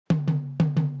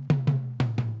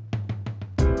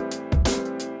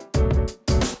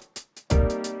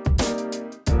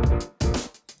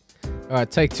All right,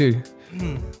 take two.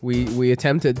 We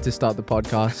attempted to start the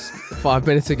podcast 5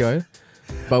 minutes ago,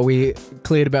 but we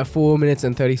cleared about 4 minutes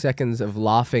and 30 seconds of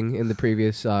laughing in the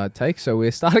previous take. So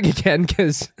we're starting again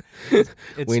because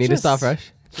we need to start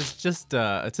fresh. It's just,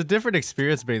 it's a different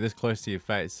experience being this close to your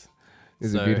face.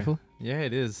 Is it beautiful? Yeah,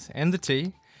 it is. And the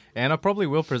tea. And I probably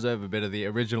will preserve a bit of the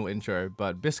original intro,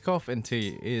 but Biscoff and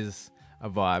tea is a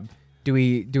vibe. Do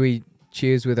we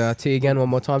cheers with our tea again one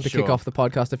more time to kick off the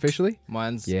podcast officially?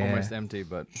 Mine's almost empty,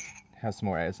 but have some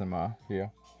more ASMR here.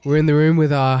 We're in the room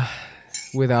with our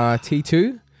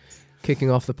T2, kicking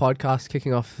off the podcast,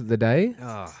 kicking off the day.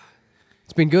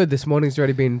 It's been good. This morning's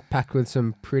already been packed with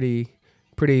some pretty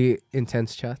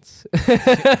intense chats.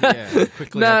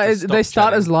 Quickly they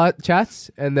start as light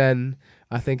chats, and then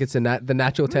I think it's the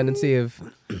natural tendency of,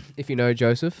 if you know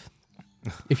Joseph,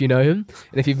 if you know him,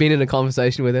 and if you've been in a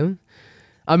conversation with him,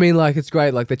 I mean, like, it's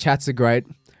great. Like, the chats are great,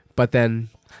 but then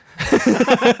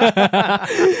the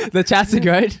chats are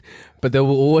great, but there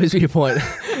will always be a point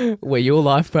where your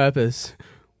life purpose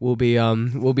will be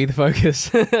the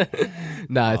focus.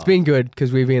 It's been good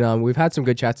because we've had some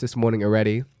good chats this morning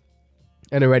already,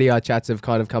 and already our chats have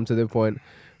kind of come to the point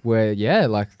where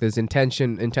like there's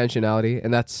intentionality,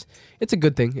 and it's a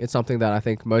good thing. It's something that I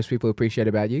think most people appreciate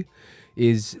about you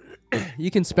is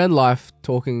you can spend life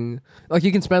talking, like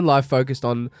you can spend life focused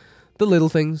on the little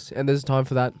things, and there's time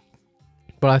for that.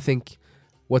 But I think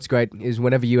what's great is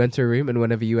whenever you enter a room and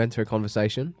whenever you enter a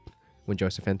conversation, when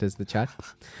Joseph enters the chat,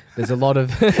 there's a lot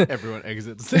of everyone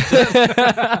exits.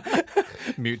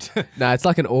 Mute. It's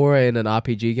like an aura in an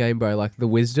RPG game, bro. Like the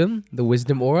wisdom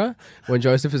aura. When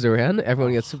Joseph is around,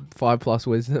 everyone gets 5+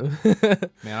 wisdom.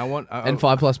 Man, and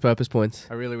 5+ purpose points.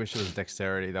 I really wish it was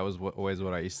dexterity. That was always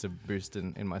what I used to boost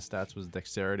in my stats was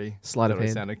dexterity. Sleight of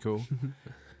hand. Sounded cool.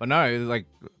 But no, like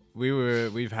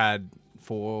we've had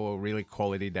 4 really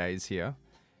quality days here.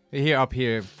 Up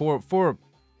here for a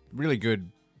really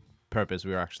good purpose.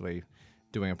 We were actually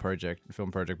doing a film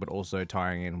project, but also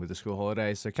tying in with the school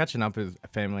holidays. So catching up with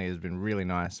family has been really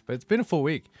nice. But it's been a full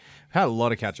week. We've had a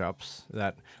lot of catch-ups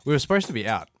that we were supposed to be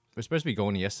out. We were supposed to be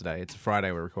going yesterday. It's a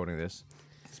Friday we're recording this.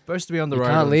 It's supposed to be on the road.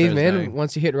 You can't leave, man,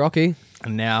 once you hit Rocky.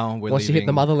 And now we're once leaving. You hit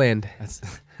the motherland.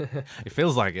 It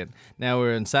feels like it. Now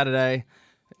we're on Saturday.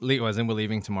 As in we're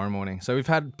leaving tomorrow morning. So we've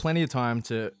had plenty of time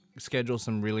to schedule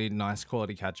some really nice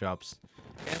quality catch-ups.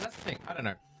 And that's the thing. I don't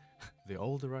know. The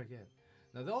older I get.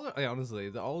 Now,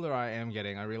 the older I am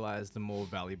getting, I realize the more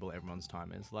valuable everyone's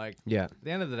time is. Like, at the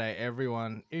end of the day,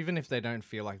 everyone, even if they don't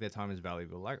feel like their time is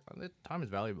valuable, like, their time is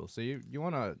valuable. So you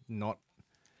want to not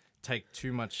take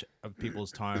too much of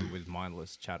people's time with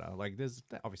mindless chatter. Like,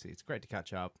 obviously, it's great to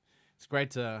catch up. It's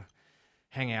great to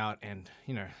hang out and,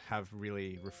 have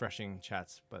really refreshing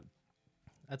chats. But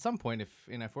at some point, if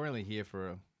we're only here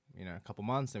for, a couple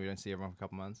months and we don't see everyone for a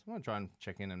couple months, I want to try and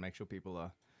check in and make sure people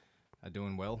are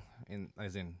doing well,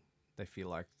 as in they feel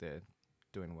like they're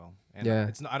doing well. And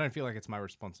I don't feel like it's my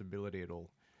responsibility at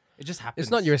all. It just happens. It's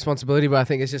not your responsibility, but I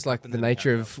think it's just like the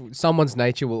nature of someone's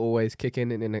nature will always kick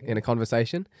in a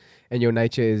conversation, and your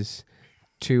nature is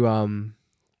to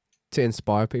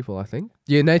inspire people. I think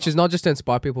your nature is not just to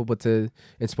inspire people, but to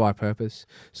inspire purpose.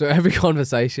 So every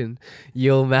conversation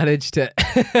you'll manage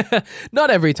to,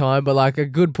 not every time, but like a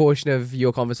good portion of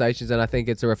your conversations, and I think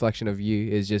it's a reflection of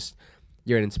you, is just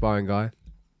you're an inspiring guy.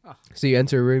 So you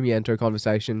enter a room, you enter a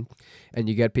conversation, and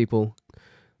you get people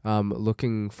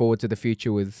looking forward to the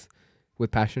future with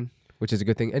passion, which is a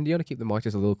good thing. And you want to keep the mic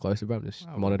just a little closer, bro. I'm just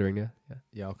monitoring now.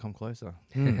 Yeah, I'll come closer.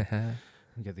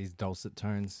 Get these dulcet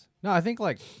tones. No, I think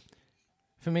like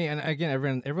for me, and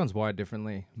again, everyone's wired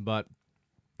differently, but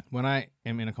when I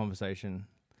am in a conversation,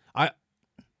 I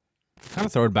kind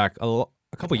of throw it back a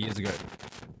couple of years ago.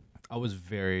 I was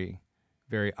very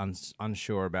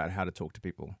unsure about how to talk to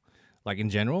people, like in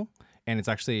general, and it's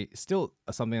actually still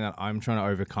something that I'm trying to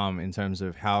overcome in terms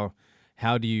of how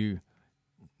do you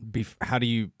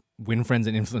win friends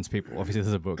and influence people. Obviously,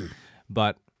 there's a book,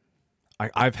 but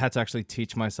I've had to actually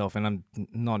teach myself, and I'm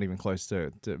not even close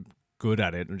to good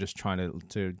at it. I'm just trying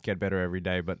to get better every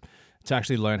day, but to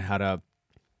actually learn how to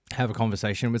have a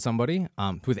conversation with somebody,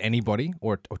 with anybody,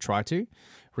 or try to,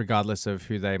 regardless of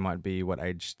who they might be, what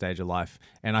stage of life.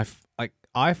 And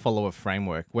I follow a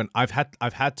framework. When I've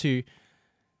had to,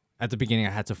 at the beginning, I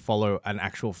had to follow an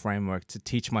actual framework to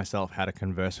teach myself how to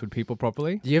converse with people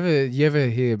properly. You ever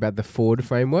hear about the Ford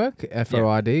framework,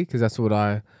 FORD? Because that's what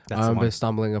I remember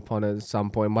stumbling upon at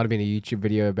some point. It might have been a YouTube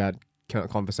video about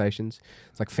conversations.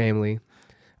 It's like family,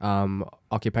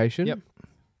 occupation,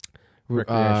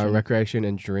 recreation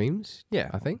and dreams. Yeah,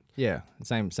 I think. Yeah,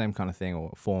 same kind of thing,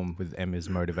 or form with M is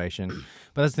motivation.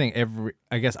 But that's the thing.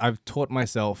 I guess I've taught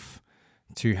myself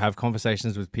to have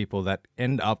conversations with people that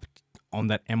end up on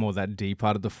that M or that D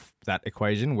part of that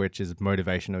equation, which is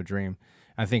motivation or dream.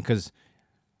 I think because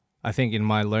I think in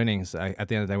my learnings, at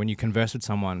the end of the day, when you converse with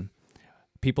someone,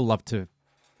 people love to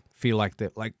feel like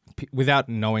that, like without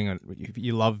knowing it,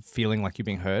 you love feeling like you're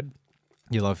being heard.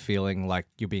 You love feeling like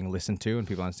you're being listened to and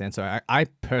people understand. So I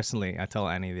personally, I tell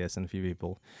Annie this and a few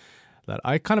people that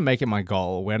I kind of make it my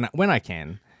goal when I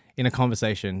can in a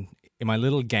conversation. In my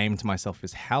little game to myself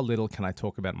is how little can I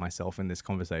talk about myself in this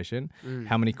conversation?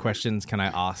 How many questions can I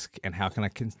ask? And how can I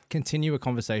continue a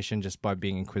conversation just by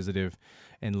being inquisitive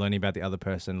and learning about the other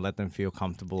person, let them feel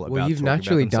comfortable about Well, you've talking about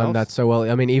naturally done that themselves. so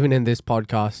well. I mean, even in this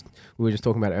podcast, we were just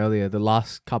talking about earlier, the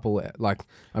last couple, like,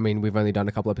 I mean, we've only done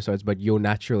a couple episodes, but you're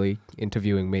naturally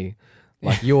interviewing me.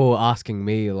 Like, you're asking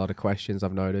me a lot of questions,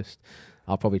 I've noticed.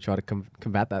 I'll probably try to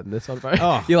combat that in this one, bro.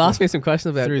 Oh, You'll ask me some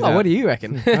questions about, through oh, that. what do you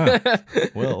reckon?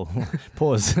 Well,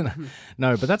 pause.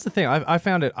 No, but that's the thing. I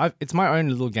found it. It's my own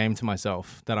little game to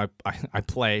myself that I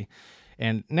play,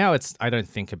 and now I don't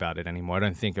think about it anymore. I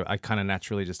don't think. I kind of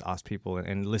naturally just ask people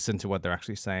and listen to what they're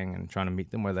actually saying and trying to meet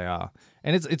them where they are.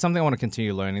 And it's something I want to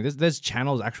continue learning. There's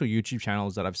channels, actual YouTube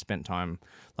channels that I've spent time,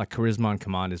 like Charisma on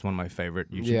Command is one of my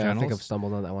favorite YouTube Yeah, channels. I think I've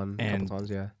stumbled on that one a And couple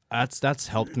times, yeah. That's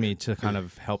helped me to kind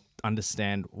of help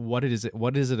understand what is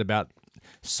it about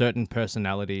certain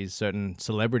personalities, certain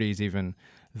celebrities even,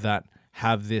 that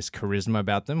have this charisma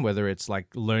about them, whether it's like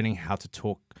learning how to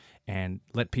talk and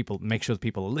make sure that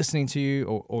people are listening to you,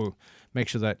 or make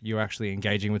sure that you're actually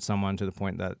engaging with someone to the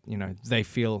point that, you know, they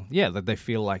feel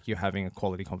like you're having a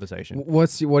quality conversation. What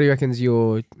do you reckon is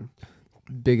your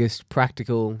biggest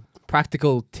practical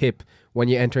tip when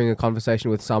you're entering a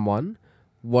conversation with someone?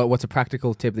 What's a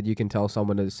practical tip that you can tell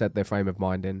someone to set their frame of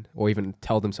mind in, or even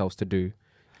tell themselves to do,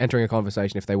 entering a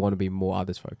conversation if they want to be more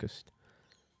others focused?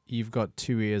 You've got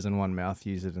 2 ears and 1 mouth.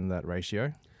 Use it in that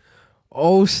ratio.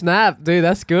 Oh snap, dude,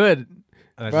 that's good,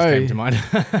 That Bro. just came to mind.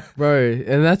 bro.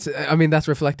 And that's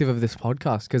reflective of this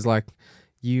podcast, because like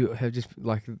you have just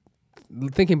like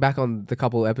thinking back on the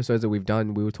couple episodes that we've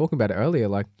done, we were talking about it earlier.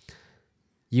 Like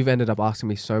you've ended up asking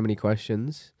me so many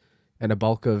questions, and a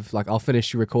bulk of like I'll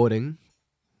finish recording.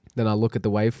 Then I look at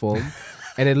the waveform,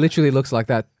 and it literally looks like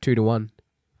that 2-to-1.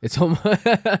 It's almost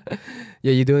yeah.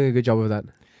 You're doing a good job of that.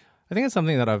 I think it's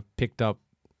something that I've picked up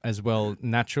as well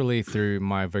naturally through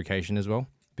my vocation as well,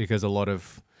 because a lot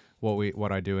of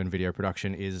what I do in video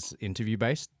production is interview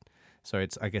based. So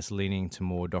it's, I guess, leaning to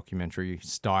more documentary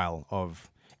style of,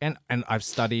 and I'm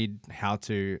studying how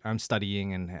to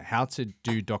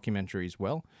do documentaries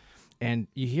well. And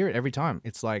you hear it every time.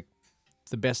 It's like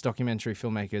the best documentary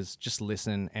filmmakers just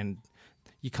listen, and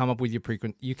you come up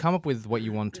with what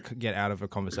you want to get out of a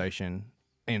conversation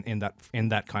in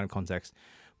that kind of context.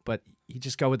 But you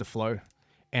just go with the flow.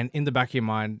 And in the back of your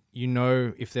mind, you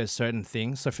know if there's certain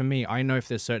things. So for me, I know if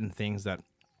there's certain things that,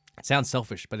 it sounds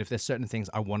selfish, but if there's certain things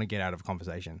I want to get out of a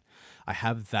conversation, I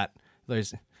have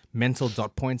those mental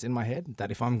dot points in my head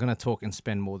that if I'm going to talk and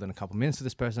spend more than a couple minutes with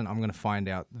this person, I'm going to find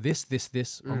out this,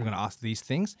 I'm going to ask these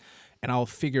things, and I'll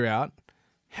figure out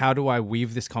how do I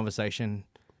weave this conversation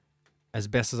as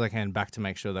best as I can back to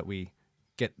make sure that we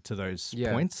get to those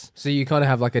points. So you kind of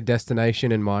have like a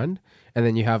destination in mind, and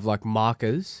then you have like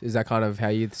markers. Is that kind of how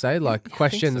you'd say? Like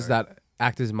questions that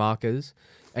act as markers,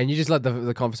 and you just let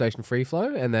the conversation free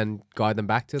flow and then guide them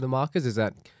back to the markers? Is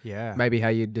that maybe how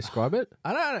you'd describe it?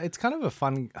 I don't know. It's kind of a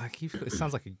fun. It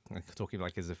sounds like talking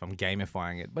like as if I'm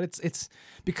gamifying it, but it's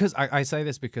because I say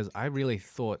this because I really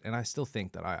thought, and I still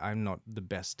think that I'm not the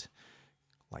best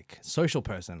like social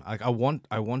person. Like I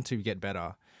want to get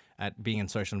better at being in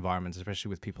social environments, especially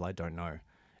with people I don't know.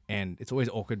 And it's always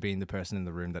awkward being the person in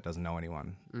the room that doesn't know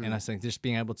anyone. And I think just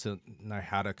being able to know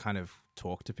how to kind of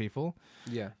talk to people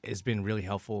has been really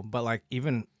helpful. But like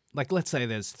even like let's say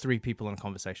there's 3 people in a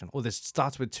conversation, or this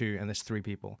starts with 2 and there's 3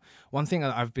 people. One thing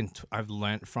that I've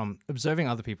learned from observing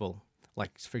other people,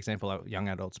 like for example, a young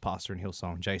adults pastor in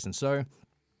Hillsong, Jason. So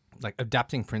like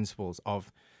adapting principles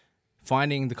of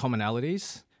finding the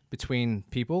commonalities between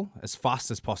people as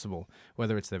fast as possible,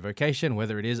 whether it's their vocation,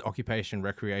 whether it is occupation,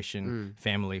 recreation,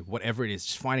 family, whatever it is,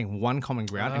 just finding one common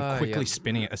ground and quickly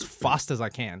spinning it as fast as I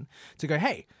can to go,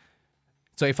 hey.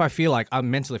 So if I feel like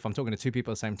if I'm talking to 2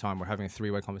 people at the same time, we're having a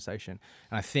 3-way conversation,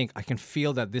 and I think I can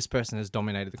feel that this person has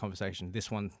dominated the conversation. This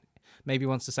one maybe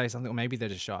wants to say something, or maybe they're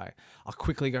just shy. I'll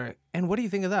quickly go, and what do you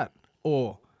think of that?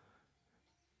 Or,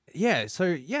 you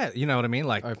know what I mean?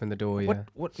 Like Open the door,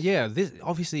 this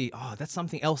obviously, that's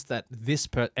something else that this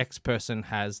X person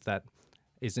has that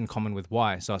is in common with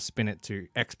Y. So I spin it to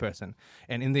X person.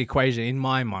 And in the equation, in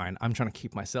my mind, I'm trying to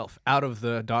keep myself out of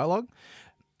the dialogue.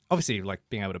 Obviously, like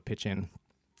being able to pitch in,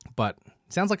 but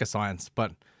sounds like a science,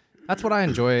 but that's what I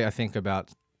enjoy, I think,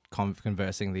 about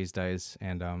conversing these days.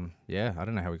 And yeah, I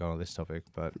don't know how we got on this topic,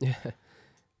 but Yeah.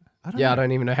 I don't Yeah, know. I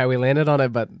don't even know how we landed on it,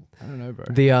 but I don't know, bro.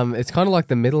 it's kind of like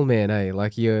the middleman, eh?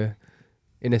 Like you're,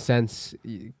 in a sense,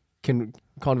 you can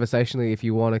conversationally, if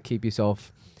you want to keep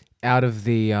yourself out of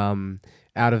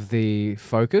the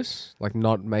focus, like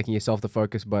not making yourself the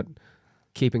focus, but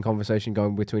keeping conversation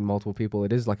going between multiple people.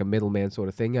 It is like a middleman sort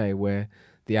of thing, eh? Where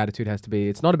the attitude has to be,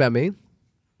 it's not about me,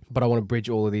 but I want to bridge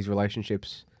all of these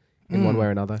relationships in one way or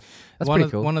another. That's pretty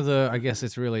cool. One of the, I guess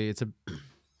it's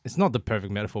not the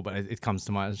perfect metaphor, but it comes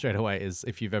to mind straight away, is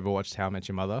if you've ever watched How I Met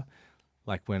Your Mother.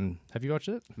 Like have you watched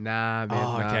it? Nah, man.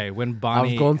 Oh, nah. okay. When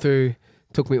Barney... I've gone through,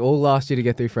 took me all last year to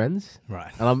get through Friends.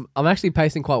 Right. And I'm actually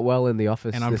pacing quite well in The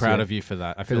Office. And I'm this proud year. of you for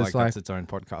that. I feel like that's its own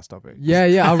podcast topic. Yeah.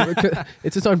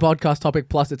 It's its own podcast topic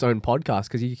plus its own podcast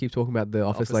because you keep talking about the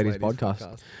Office Ladies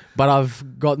podcast. But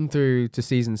I've gotten through to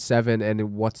season 7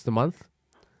 and what's the month?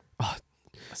 Oh,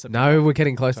 no, we're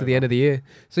getting close to the end of the year.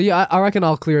 So yeah, I reckon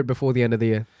I'll clear it before the end of the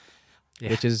year, Yeah,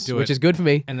 which is good for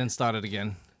me. And then start it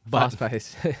again. Fast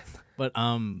pace. But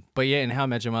yeah, in How I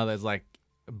Met Your Mother, it's like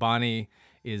Barney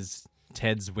is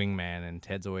Ted's wingman, and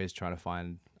Ted's always trying to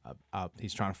find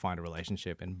he's trying to find a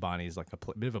relationship, and Barney's like a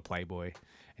bit of a playboy,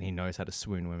 and he knows how to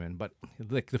swoon women. But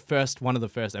like one of the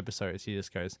first episodes, he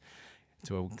just goes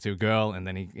to a girl, and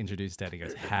then he introduces Ted. He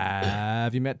goes,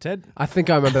 "Have you met Ted?" I think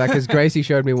I remember that because Gracie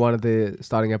showed me one of the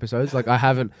starting episodes. Like I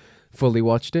haven't fully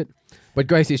watched it, but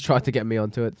Gracie's tried to get me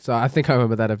onto it. So I think I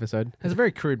remember that episode. It's a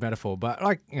very crude metaphor, but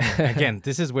like again,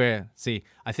 this is where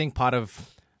I think part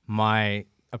of my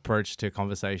approach to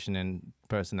conversation and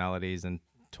personalities and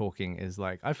talking is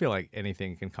like I feel like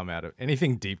anything deep can come out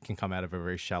of a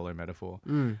very shallow metaphor.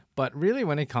 But really,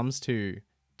 when it comes to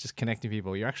just connecting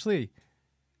people, you're actually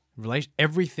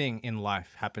everything in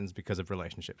life happens because of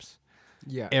relationships.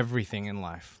 Yeah. Everything in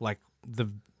life. Like the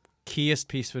keyest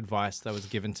piece of advice that was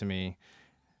given to me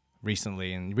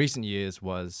recently in recent years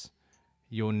was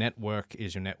your network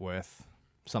is your net worth,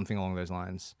 something along those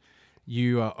lines.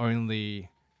 You are only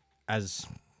as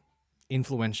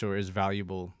influential or as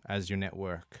valuable as your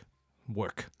network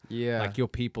work. Yeah. Like your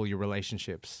people, your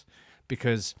relationships.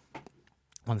 Because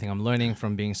one thing I'm learning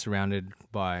from being surrounded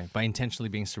by intentionally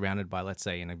being surrounded by, let's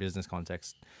say in a business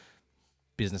context,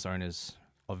 business owners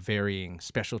of varying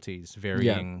specialties,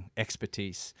 varying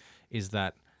expertise, is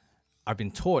that I've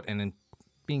been taught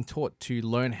being taught to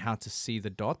learn how to see the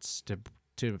dots,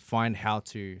 to find how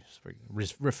to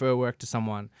refer work to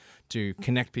someone, to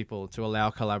connect people, to allow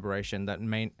collaboration that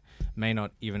may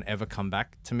not even ever come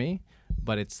back to me,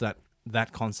 but it's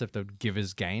that concept of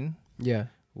giver's gain. Yeah.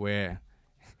 Where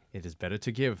it is better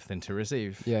to give than to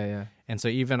receive. Yeah. And so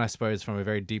even I suppose from a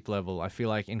very deep level, I feel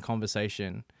like in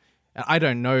conversation, I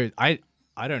don't know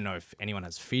if anyone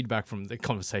has feedback from the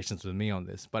conversations with me on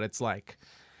this, but it's like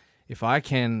if I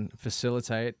can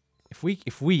facilitate, if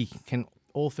we can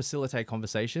all facilitate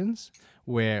conversations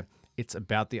where it's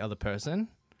about the other person,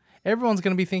 everyone's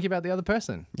going to be thinking about the other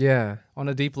person. Yeah. On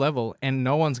a deep level, and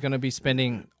no one's going to be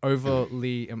spending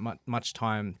overly much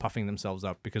time puffing themselves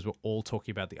up because we're all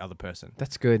talking about the other person.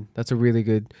 That's good. That's a really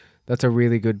good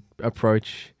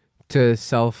approach to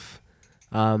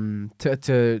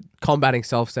to combating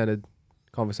self-centered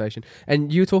conversation.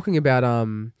 And you were talking about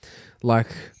I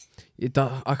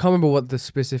can't remember what the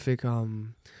specific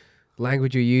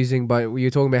language you're using, but you were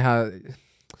talking about how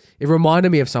it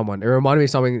reminded me of someone. It reminded me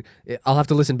of something. I'll have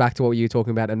to listen back to what you were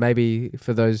talking about, and maybe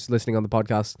for those listening on the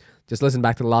podcast, just listen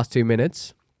back to the last 2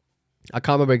 minutes. I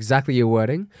can't remember exactly your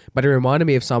wording, but it reminded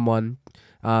me of someone.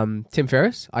 Tim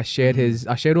Ferriss. I shared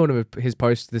one of his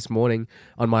posts this morning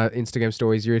on my Instagram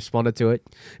stories. You responded to it,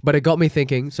 but it got me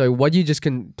thinking. So what you just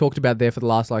talked about there for the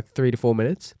last 3 to 4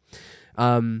 minutes,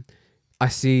 I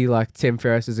see Tim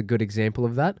Ferriss as a good example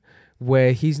of that,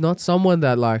 where he's not someone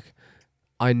that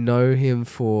I know him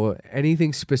for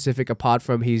anything specific apart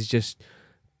from he's just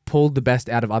pulled the best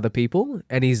out of other people,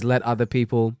 and he's let other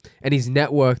people, and he's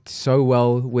networked so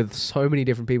well with so many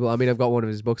different people. I mean, I've got one of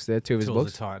his books there, two of his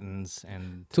books. Tools of Titans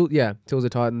and... Tools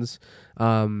of Titans,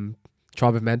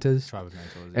 Tribe of Mentors. Yeah.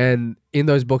 And in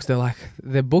those books,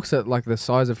 they're books that the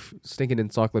size of stinking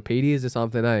encyclopedias or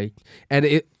something, eh? And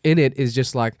in it is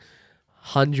just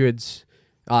hundreds,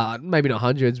 maybe not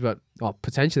hundreds, but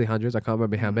potentially hundreds. I can't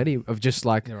remember how many of just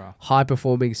high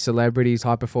performing celebrities,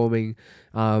 high performing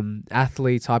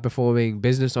athletes, high performing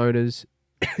business owners,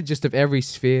 just of every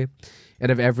sphere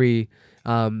and of every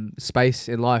space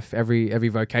in life, every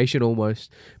vocation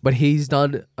almost. But he's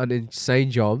done an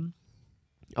insane job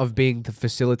of being the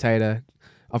facilitator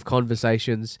of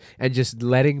conversations and just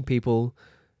letting people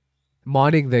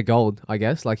mining their gold, I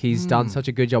guess. Like he's done such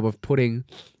a good job of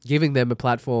giving them a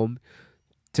platform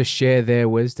to share their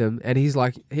wisdom. And he's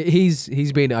like,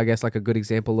 he's been, I guess, like a good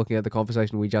example looking at the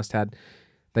conversation we just had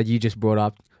that you just brought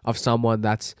up of someone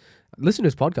that's listen to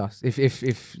his podcast.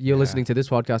 If you're listening to this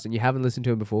podcast and you haven't listened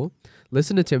to him before,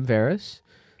 listen to Tim Ferriss.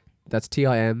 That's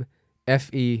TimFerriss.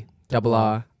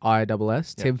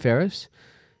 Tim Ferriss.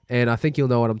 And I think you'll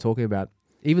know what I'm talking about.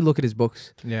 Even look at his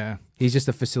books. Yeah. He's just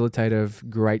a facilitator of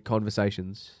great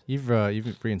conversations. You've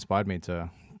re-inspired me to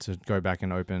go back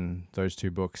and open those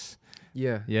 2 books.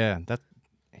 Yeah. Yeah, that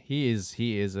he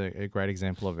is a great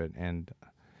example of it. And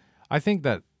I think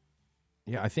that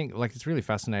like it's really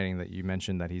fascinating that you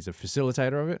mentioned that he's a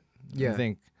facilitator of it. Yeah. I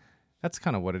think that's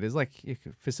kind of what it is. Like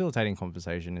facilitating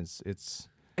conversation it's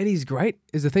And he's great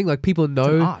is the thing. Like people an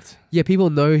know, art. yeah, people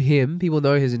know him. People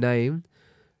know his name.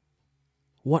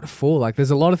 What for? Like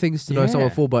there's a lot of things to know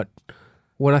someone for, but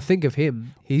when I think of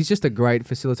him, he's just a great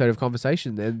facilitator of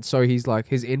conversation. And so he's like,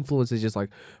 his influence is just like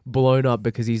blown up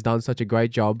because he's done such a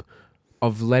great job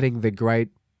of letting the great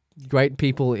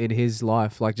people in his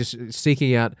life, like just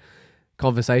seeking out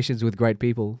conversations with great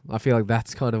people. I feel like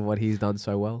that's kind of what he's done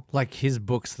so well. Like his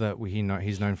books that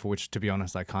he's known for, which to be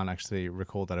honest, I can't actually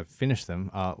recall that I've finished them.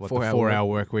 The 4-hour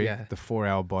work week, the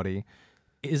 4-hour body.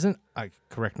 Isn't,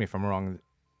 correct me if I'm wrong,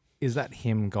 is that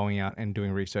him going out and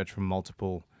doing research from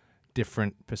multiple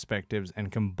different perspectives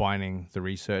and combining the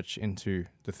research into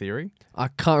the theory? I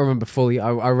can't remember fully.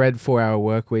 I read 4-hour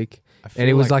work week and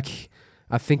it was like,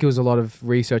 I think it was a lot of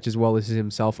research as well as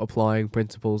himself applying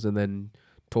principles and then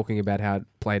talking about how it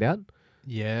played out.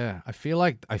 Yeah, I feel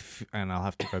like and I'll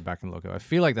have to go back and look at it. I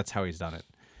feel like that's how he's done it.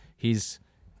 He's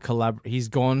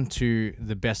gone to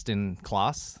the best in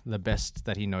class, the best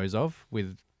that he knows of,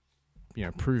 with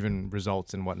proven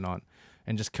results and whatnot,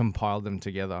 and just compiled them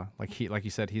together. Like you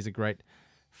said, he's a great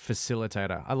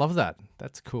facilitator. I love that.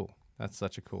 That's cool. That's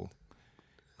such a cool.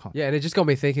 Yeah, and it just got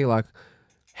me thinking, like,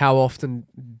 how often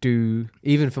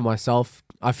even for myself,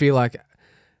 I feel like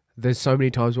there's so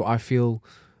many times where I feel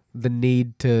the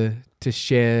need to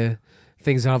share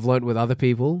things that I've learned with other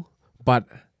people. But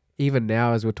even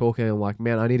now, as we're talking, I'm like,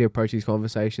 man, I need to approach these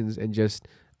conversations and just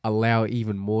allow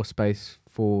even more space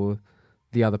for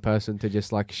the other person to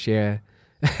just like share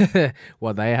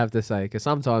what they have to say. Because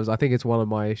sometimes I think it's one of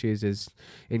my issues is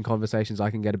in conversations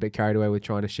I can get a bit carried away with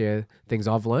trying to share things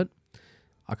I've learned.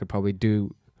 I could probably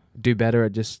do better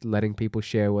at just letting people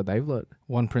share what they've learned.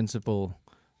 One principle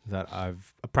a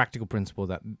practical principle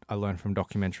that I learned from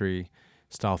documentary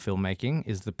style filmmaking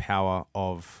is the power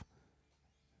of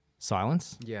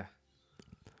silence. Yeah.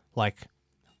 Like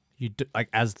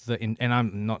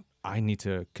I need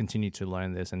to continue to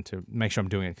learn this and to make sure I'm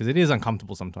doing it because it is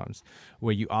uncomfortable sometimes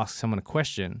where you ask someone a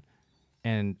question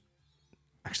and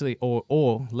actually,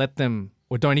 or let them,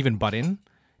 or don't even butt in,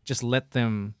 just let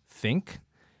them think,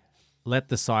 let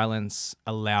the silence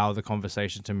allow the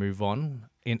conversation to move on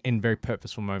in very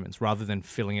purposeful moments rather than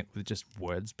filling it with just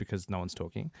words because no one's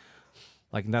talking.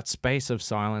 Like in that space of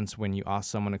silence when you ask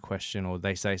someone a question or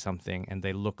they say something and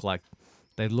they look like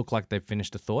they've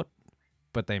finished a thought,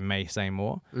 but they may say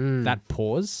more. That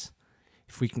pause,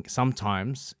 if we can,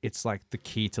 sometimes it's like the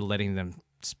key to letting them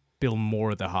spill more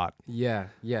of their heart. Yeah,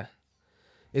 yeah.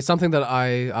 It's something that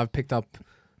I've picked up.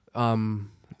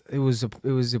 It was a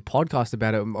podcast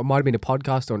about it. It might have been a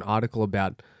podcast or an article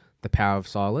about the power of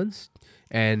silence,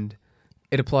 and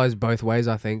it applies both ways.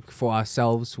 I think for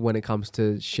ourselves when it comes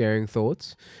to sharing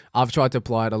thoughts, I've tried to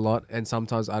apply it a lot, and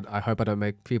sometimes I hope I don't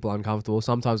make people uncomfortable.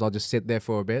 Sometimes I'll just sit there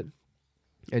for a bit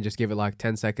and just give it like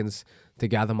 10 seconds to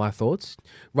gather my thoughts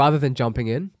rather than jumping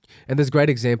in. And there's great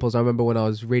examples. I remember when I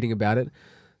was reading about it,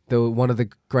 one of the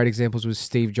great examples was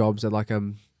Steve Jobs at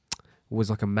was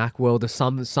like a Macworld or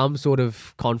some sort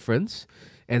of conference,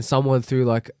 and someone threw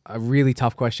like a really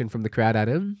tough question from the crowd at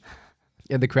him,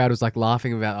 and the crowd was like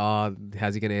laughing about, oh,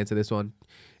 how's he going to answer this one?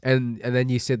 And then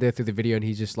you sit there through the video and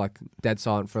he's just like dead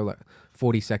silent for like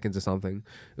 40 seconds or something.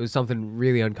 It was something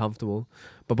really uncomfortable.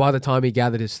 But by the time he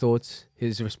gathered his thoughts,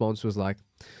 his response was like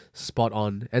spot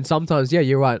on. And sometimes, yeah,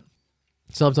 you're right.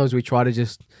 Sometimes we try to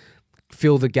just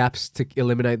fill the gaps to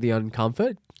eliminate the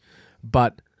uncomfort.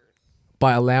 But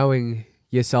by allowing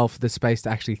yourself the space to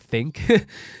actually think,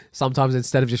 sometimes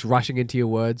instead of just rushing into your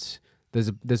words,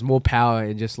 there's more power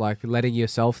in just like letting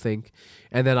yourself think.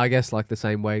 And then I guess like the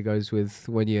same way goes with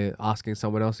when you're asking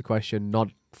someone else a question, not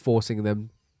forcing them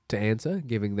to answer,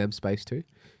 giving them space to.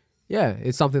 Yeah,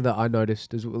 it's something that I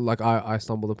noticed as like I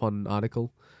stumbled upon an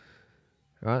article.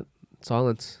 Right?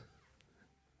 Silence.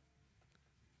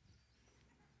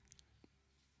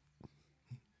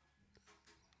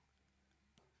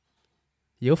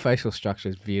 Your facial structure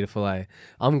is beautiful, eh?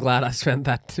 I'm glad I spent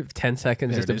that 10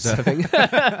 seconds There just it is.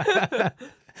 observing.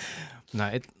 No,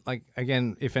 it like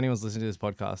again, if anyone's listening to this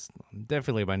podcast,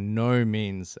 definitely by no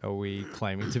means are we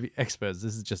claiming to be experts.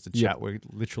 This is just a Yeah. chat. We're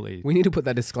literally We need to put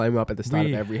that disclaimer up at the start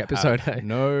of we every episode, have eh?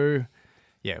 no,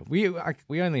 yeah, we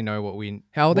only know what we.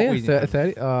 How old what are you? we have-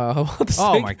 30?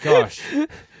 Oh my gosh,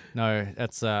 no,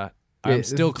 that's I'm Yeah,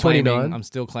 still claiming. 29. I'm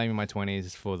still claiming my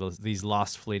 20s for these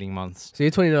last fleeting months. So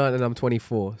you're 29 and I'm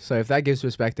 24. So if that gives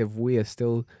perspective, we are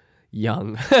still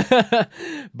young.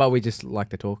 But we just like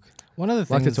to talk. One of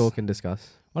the Like things, to talk and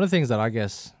discuss. one of the things that I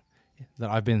guess that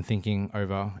I've been thinking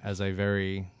over as a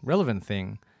very relevant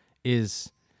thing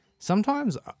is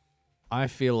sometimes I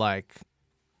feel like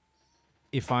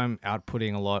if I'm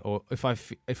outputting a lot, or if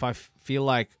I feel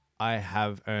like I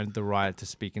have earned the right to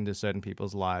speak into certain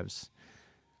people's lives,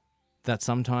 that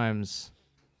sometimes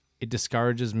it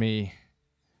discourages me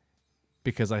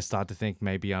because I start to think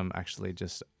maybe I'm actually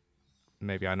just,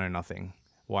 maybe I know nothing.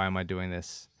 Why am I doing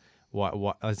this?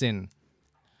 What as in,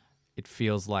 it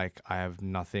feels like I have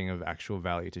nothing of actual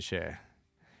value to share.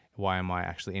 Why am I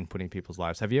actually inputting people's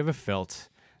lives? Have you ever felt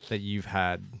that you've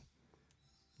had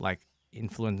like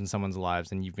influence in someone's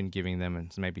lives and you've been giving them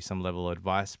maybe some level of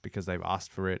advice because they've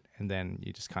asked for it, and then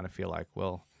you just kind of feel like,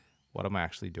 well, what am I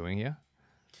actually doing here?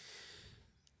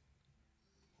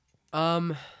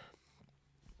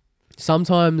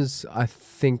 Sometimes I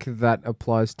think that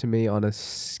applies to me on a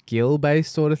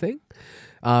skill-based sort of thing.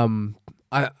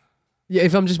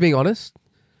 If I'm just being honest,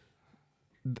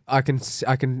 I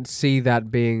can see that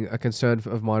being a concern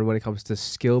of mine when it comes to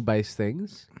skill-based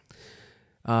things,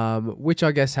 which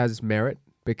I guess has merit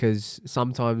because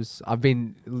sometimes I've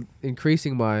been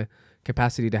increasing my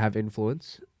capacity to have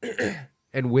influence,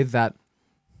 and with that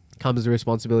comes the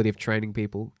responsibility of training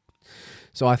people.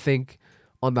 So I think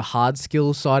on the hard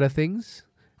skills side of things,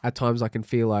 at times I can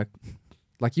feel like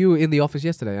you were in the office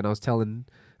yesterday and I was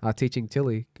teaching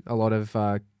Tilly a lot of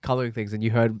coloring things, and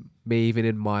you heard me even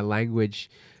in my language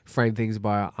frame things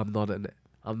by I'm not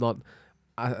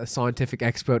a scientific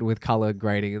expert with color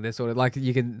grading, and this sort of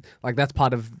that's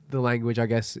part of the language, I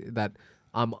guess, that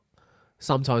I'm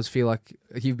sometimes feel like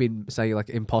you've been saying, like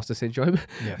imposter syndrome,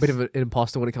 Yes. bit of an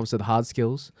imposter when it comes to the hard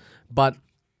skills. But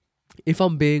if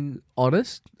I'm being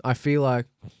honest, I feel like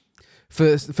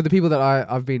for the people that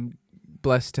I've been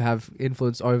blessed to have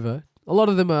influence over, a lot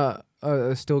of them are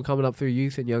still coming up through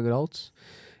youth and young adults,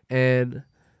 and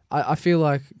I feel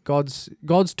like God's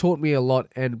taught me a lot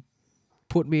and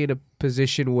put me in a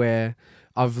position where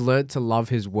I've learnt to love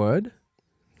His word.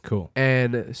 Cool.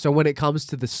 And so when it comes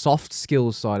to the soft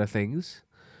skills side of things,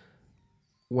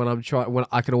 when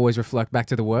I can always reflect back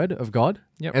to the word of God.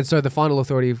 Yep. And so the final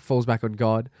authority falls back on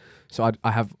God. So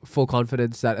I have full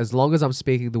confidence that as long as I'm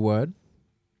speaking the word,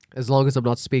 as long as I'm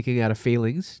not speaking out of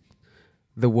feelings,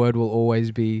 the word will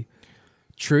always be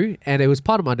true. And it was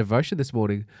part of my devotion this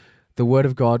morning. The word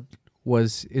of God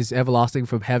is everlasting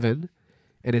from heaven,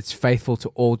 and it's faithful to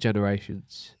all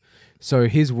generations. So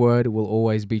His word will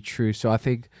always be true. So I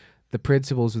think the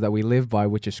principles that we live by,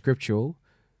 which are scriptural,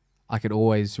 I can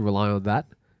always rely on that.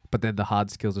 But then the hard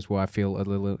skills is where I feel a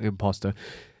little imposter.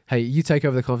 Hey, you take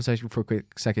over the conversation for a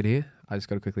quick second here. I just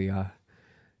got to quickly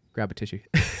grab a tissue.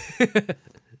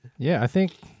 Yeah, I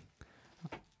think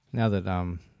now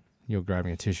that you're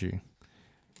grabbing a tissue,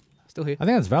 Still here. I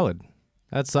think that's valid.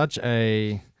 That's such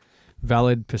a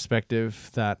valid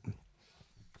perspective that.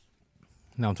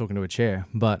 Now I'm talking to a chair,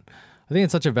 but I think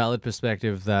it's such a valid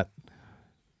perspective that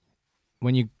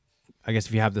when you, I guess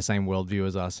if you have the same worldview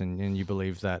as us and you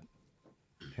believe that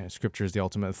Scripture is the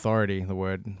ultimate authority, the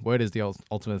word is the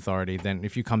ultimate authority, then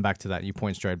if you come back to that, you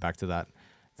point straight back to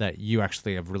that you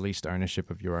actually have released ownership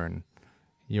of your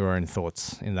own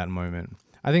thoughts in that moment.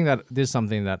 I think that there's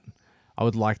something that I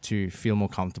would like to feel more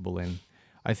comfortable in.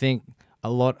 I think a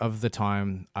lot of the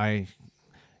time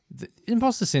the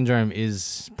imposter syndrome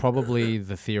is probably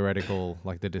the theoretical,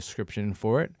 like the description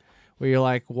for it, where you're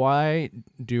like, why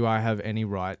do I have any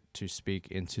right to speak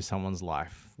into someone's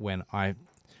life when I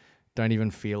don't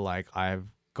even feel like I've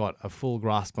got a full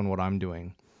grasp on what I'm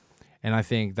doing? And I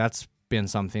think that's been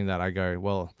something that I go,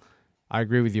 well, I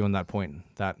agree with you on that point,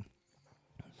 that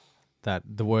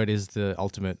the word is the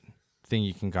ultimate thing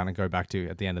you can kind of go back to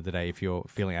at the end of the day if you're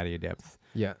feeling out of your depth.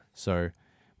 Yeah. So,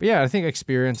 but yeah, I think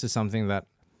experience is something that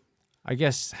I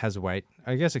guess has weight.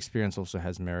 I guess experience also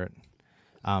has merit.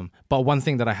 But one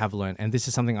thing that I have learned, and this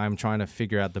is something I'm trying to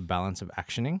figure out the balance of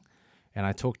actioning, and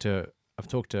I've talked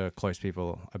to close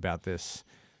people about this,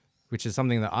 which is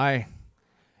something that I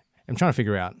am trying to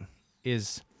figure out,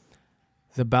 is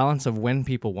the balance of when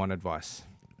people want advice.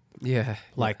 Yeah.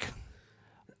 Like,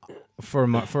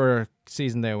 for a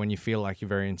season there when you feel like you're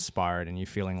very inspired and you're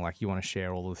feeling like you want to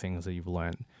share all the things that you've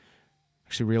learned,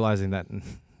 actually realizing that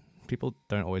people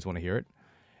don't always want to hear it.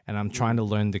 And I'm trying to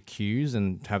learn the cues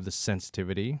and have the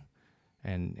sensitivity,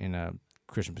 and in a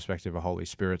Christian perspective, a Holy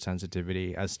Spirit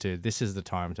sensitivity as to this is the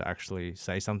time to actually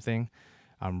say something.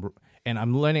 And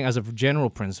I'm learning as a general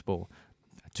principle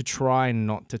to try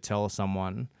not to tell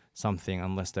someone something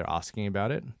unless they're asking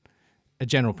about it. A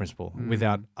general principle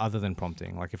without other than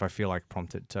prompting. Like if I feel like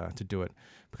prompted to do it,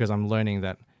 because I'm learning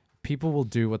that people will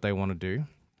do what they want to do.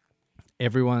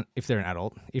 Everyone, if they're an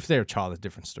adult, if they're a child, it's a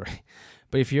different story.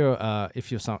 But if you're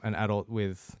an adult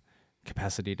with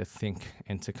capacity to think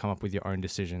and to come up with your own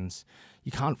decisions,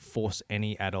 you can't force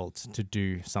any adult to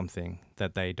do something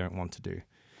that they don't want to do.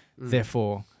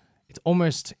 Therefore, it's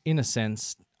almost, in a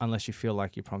sense, unless you feel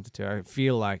like you're prompted to, I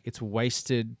feel like it's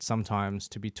wasted sometimes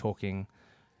to be talking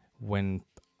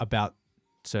about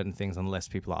certain things unless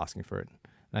people are asking for it.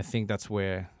 And I think that's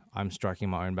where I'm striking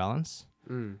my own balance.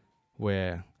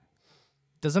 Where,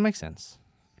 does that make sense?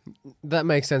 That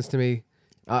makes sense to me.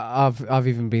 I've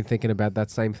even been thinking about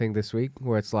that same thing this week,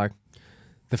 where it's like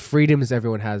the freedoms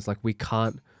everyone has. Like we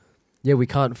can't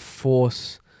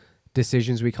force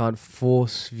decisions. We can't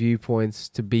force viewpoints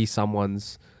to be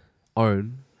someone's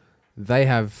own. They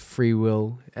have free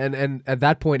will, and at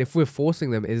that point, if we're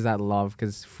forcing them, is that love?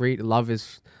 Because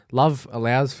love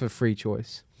allows for free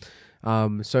choice.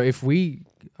 So if we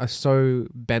are so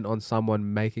bent on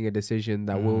someone making a decision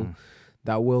that will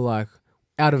like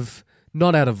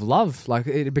not out of love, like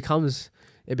it becomes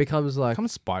like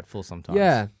spiteful sometimes.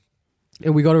 Yeah,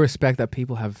 and we got to respect that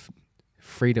people have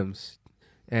freedoms,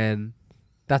 and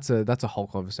that's a whole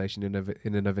conversation in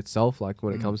and of itself. Like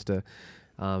when it comes to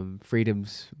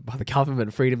freedoms by the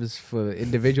government, freedoms for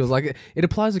individuals, like it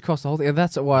applies across the whole thing. And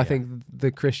that's why I think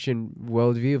the Christian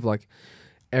worldview of like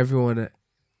everyone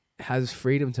has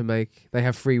freedom to make, they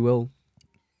have free will.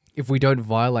 If we don't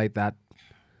violate that,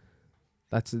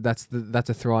 that's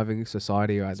a thriving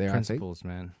society right there. Principles,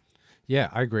 man. Yeah,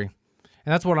 I agree,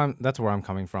 and that's where I'm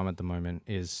coming from at the moment.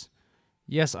 Is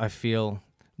yes, I feel.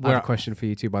 I have a question for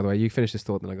you too, by the way. You finish this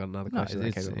thought, then I got another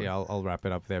question. I'll wrap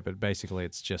it up there. But basically,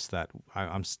 it's just that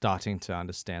I'm starting to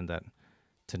understand that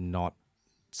to not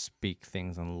speak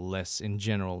things unless, in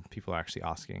general, people are actually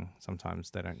asking.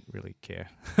 Sometimes they don't really care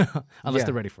unless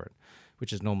they're ready for it,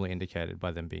 which is normally indicated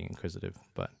by them being inquisitive.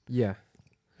 But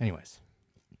anyways.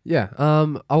 Yeah.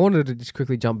 I wanted to just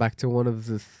quickly jump back to one of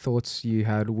the thoughts you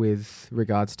had with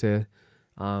regards to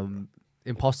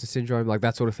imposter syndrome, like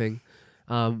that sort of thing.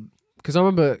 Because I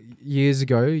remember years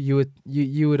ago, you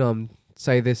would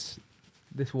say this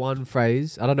one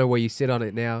phrase. I don't know where you sit on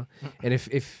it now, and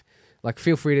if like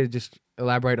feel free to just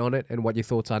elaborate on it and what your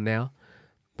thoughts are now.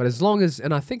 But as long as,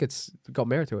 and I think it's got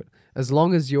merit to it, as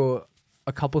long as you're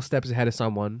a couple steps ahead of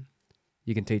someone,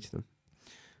 you can teach them.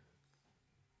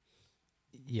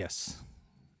 Yes.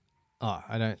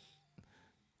 I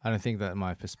don't think that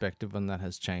my perspective on that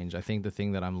has changed. I think the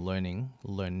thing that I'm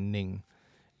learning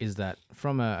is that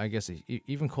from I guess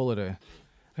even call it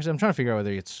actually I'm trying to figure out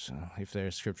whether it's if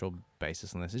there's scriptural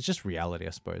basis on this. It's just reality,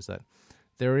 I suppose, that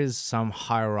there is some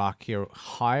hierarchical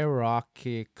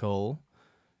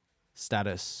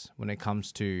status when it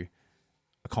comes to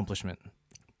accomplishment.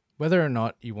 Whether or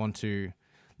not you want to,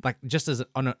 like, just as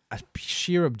on a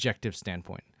sheer objective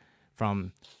standpoint,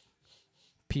 from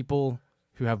people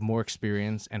who have more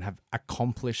experience and have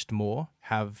accomplished more,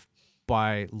 have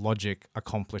by logic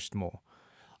accomplished more.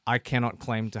 I cannot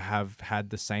claim to have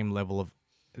had the same level of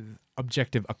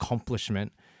objective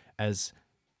accomplishment as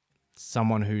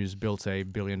someone who's built a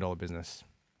 $1 billion business.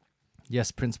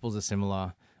 Yes, principles are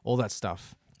similar, all that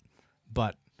stuff.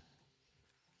 But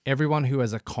everyone who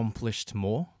has accomplished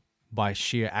more by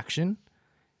sheer action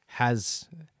has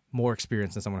more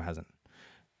experience than someone who hasn't.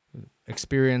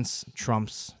 Experience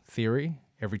trumps theory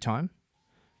every time.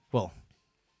 Well,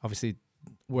 obviously,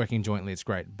 working jointly, it's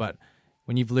great. But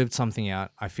when you've lived something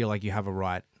out, I feel like you have a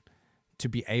right to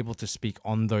be able to speak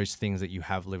on those things that you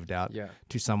have lived out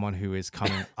to someone who is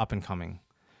coming up and coming.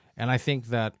 And I think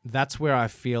that that's where I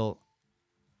feel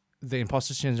the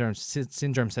imposter syndrome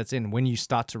sets in when you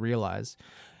start to realize,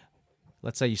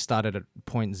 let's say you started at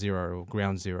point zero or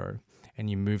ground zero and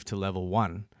you move to level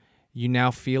 1, you now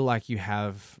feel like you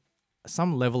have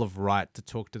some level of right to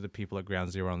talk to the people at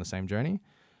ground zero on the same journey.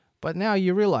 But now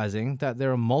you're realizing that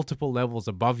there are multiple levels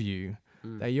above you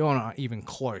that you're not even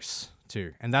close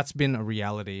to. And that's been a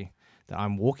reality that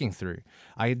I'm walking through.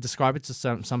 I describe it to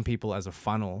some people as a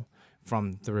funnel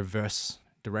from the reverse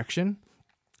direction.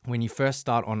 When you first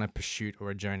start on a pursuit or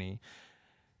a journey,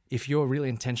 if you're really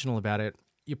intentional about it,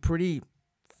 you're pretty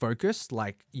focused,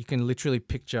 like you can literally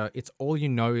picture it's all you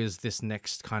know is this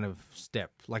next kind of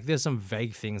step. Like there's some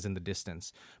vague things in the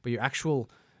distance, but your actual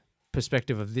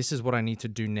perspective of this is what I need to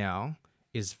do now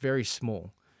is very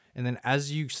small. And then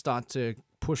as you start to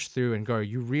push through and go,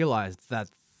 you realize that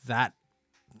that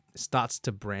starts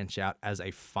to branch out as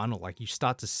a funnel. Like you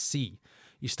start to see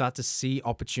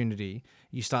opportunity.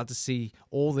 You start to see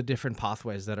all the different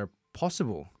pathways that are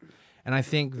possible. And I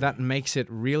think that makes it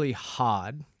really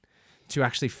hard to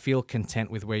actually feel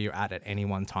content with where you're at any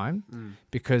one time,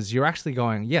 because you're actually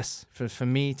going, yes, for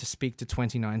me to speak to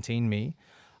 2019 me,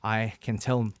 I can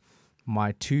tell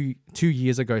my two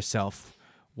years ago self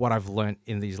what I've learned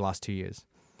in these last 2 years.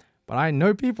 But I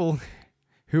know people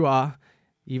who are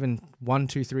even 1,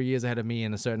 2, 3 years ahead of me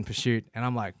in a certain pursuit, and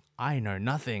I'm like, I know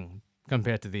nothing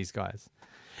compared to these guys.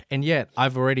 And yet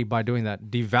I've already, by doing that,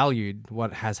 devalued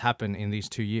what has happened in these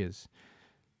 2 years.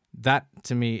 That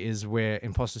to me is where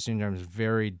imposter syndrome is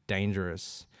very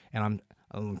dangerous. And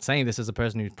I'm saying this as a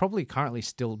person who's probably currently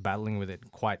still battling with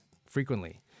it quite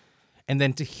frequently. And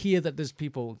then to hear that there's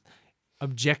people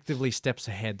objectively steps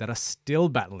ahead that are still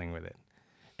battling with it.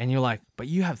 And you're like, but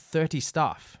you have 30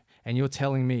 staff and you're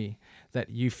telling me that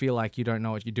you feel like you don't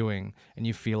know what you're doing and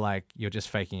you feel like you're just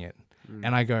faking it.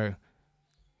 And I go,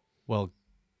 well,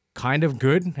 kind of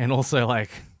good. And also like,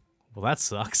 well, that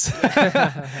sucks.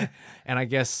 And I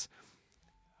guess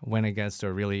when it gets to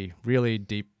a really, really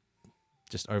deep,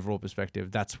 just overall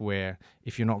perspective, that's where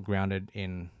if you're not grounded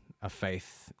in a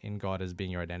faith in God as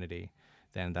being your identity,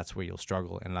 then that's where you'll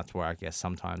struggle. And that's where I guess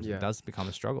sometimes it does become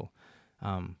a struggle.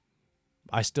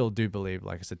 I still do believe,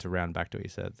 like I said, to round back to what you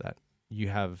said, that you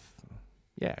have,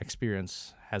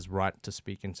 experience has right to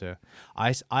speak into.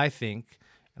 I think,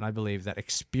 and I believe that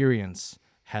experience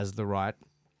has the right.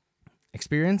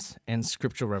 Experience and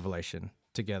scriptural revelation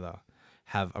together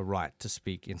have a right to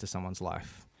speak into someone's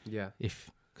life. Yeah.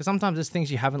 Because sometimes there's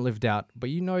things you haven't lived out, but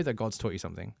you know that God's taught you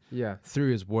something. Yeah.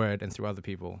 Through His Word and through other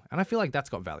people, and I feel like that's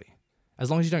got value.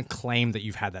 As long as you don't claim that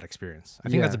you've had that experience, I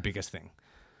think that's the biggest thing.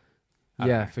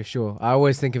 Yeah, for sure. I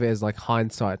always think of it as like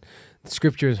hindsight.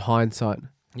 Scripture is hindsight.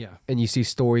 Yeah. And you see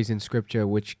stories in Scripture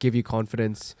which give you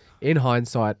confidence in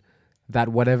hindsight that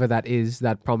whatever that is,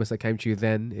 that promise that came to you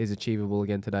then is achievable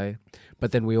again today.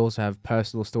 But then we also have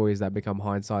personal stories that become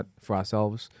hindsight for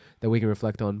ourselves that we can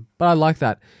reflect on. But I like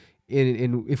that.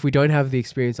 If we don't have the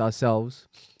experience ourselves,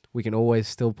 we can always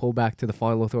still pull back to the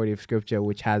final authority of Scripture,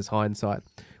 which has hindsight,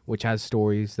 which has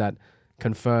stories that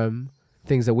confirm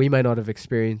things that we may not have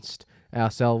experienced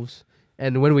ourselves.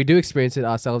 And when we do experience it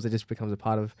ourselves, it just becomes a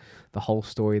part of the whole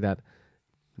story that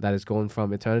has gone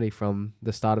from eternity, from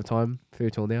the start of time through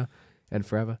till now and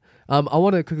forever. I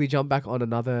want to quickly jump back on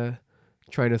another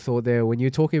train of thought there. When you're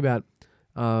talking about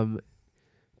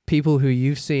people who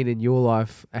you've seen in your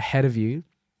life ahead of you,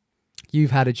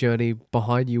 you've had a journey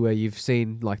behind you where you've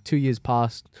seen like 2 years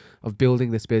past of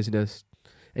building this business,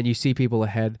 and you see people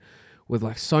ahead with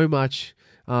like so much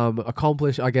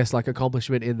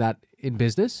accomplishment in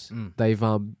business. They've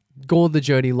gone the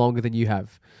journey longer than you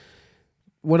have.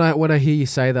 When I hear you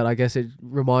say that, I guess it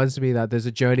reminds me that there's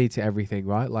a journey to everything,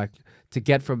 right? Like to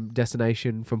get from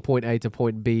destination from point A to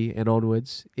point B and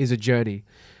onwards is a journey.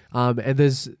 And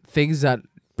there's things that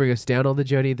bring us down on the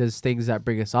journey. There's things that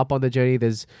bring us up on the journey.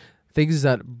 There's things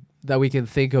that we can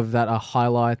think of that are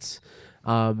highlights.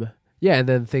 And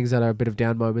then things that are a bit of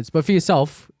down moments. But for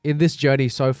yourself, in this journey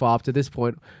so far up to this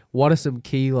point, what are some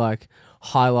key like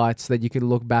highlights that you can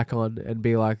look back on and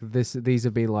be like, these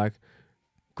have been like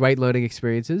great learning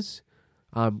experiences,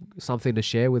 something to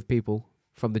share with people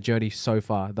from the journey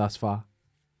thus far?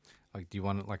 Like, do you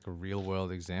want like real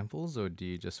world examples, or do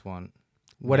you just want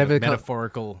whatever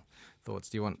metaphorical thoughts?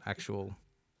 Do you want actual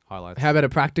highlights? How about a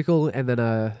practical and then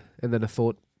a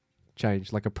thought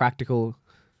change, like a practical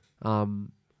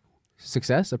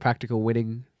success, a practical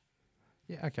winning.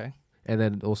 Yeah, okay. And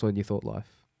then also in your thought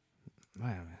life.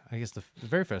 Man, I guess the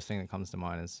very first thing that comes to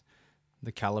mind is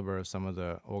the caliber of some of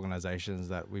the organizations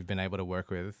that we've been able to work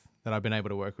with, that I've been able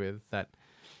to work with, that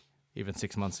even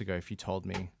 6 months ago, if you told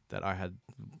me 6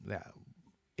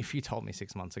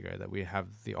 months ago that we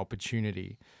have the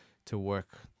opportunity to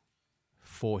work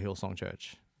for Hillsong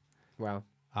Church. Wow.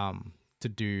 To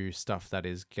do stuff that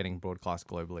is getting broadcast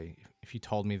globally. If you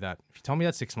told me that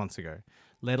 6 months ago,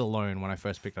 let alone when I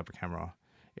first picked up a camera,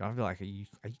 I'd be like, are you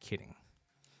kidding?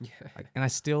 Yeah. And I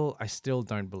still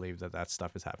don't believe that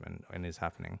stuff is happening.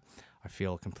 I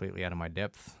feel completely out of my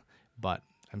depth, but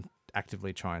I'm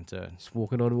actively trying to just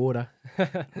walking on water.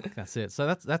 That's it. So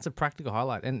that's a practical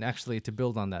highlight. And actually, to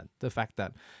build on that, the fact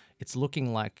that it's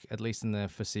looking like, at least in the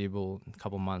foreseeable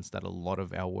couple months, that a lot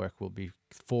of our work will be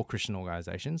for Christian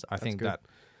organizations. I think good.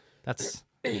 that's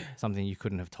something you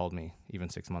couldn't have told me even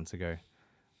 6 months ago.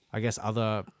 I guess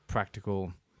other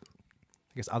practical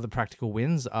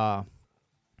wins are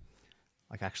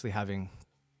like actually having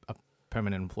a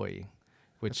permanent employee,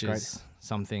 which is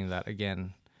something that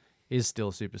again is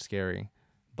still super scary,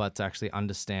 but to actually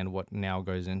understand what now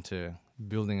goes into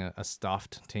building a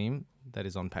staffed team that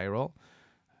is on payroll,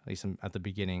 at least at the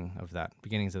beginnings of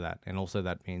that. And also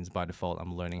that means by default,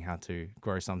 I'm learning how to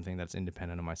grow something that's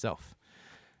independent of myself.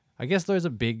 I guess those are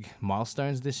big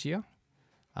milestones this year.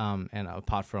 And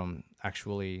apart from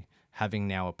actually having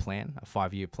now a plan, a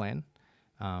 5-year plan,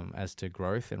 as to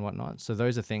growth and whatnot. So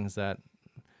those are things that,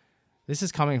 this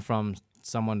is coming from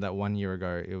someone that 1 year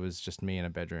ago, it was just me in a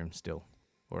bedroom still,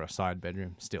 or a side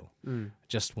bedroom still,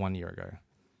 just 1 year ago.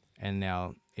 And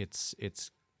now it's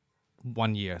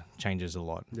 1 year changes a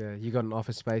lot. Yeah, you got an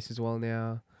office space as well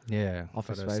now. Yeah,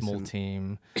 office got space, a small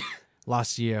team.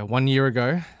 Last year, 1 year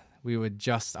ago,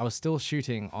 I was still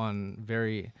shooting on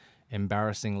very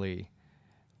embarrassingly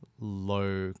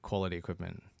low quality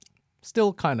equipment.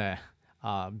 Still kind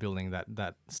of building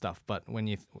that stuff. But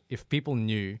if people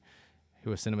knew, who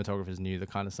were cinematographers, knew the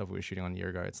kind of stuff we were shooting on a year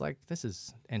ago, it's like, this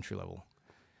is entry level.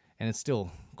 And it's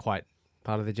still quite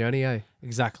part of the journey, eh?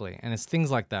 Exactly. And it's things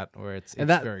like that where it's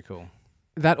very cool.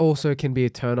 That also can be a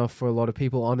turn off for a lot of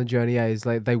people on a journey, eh? Is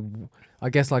like I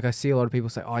guess like I see a lot of people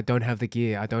say, oh, I don't have the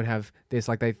gear, I don't have this.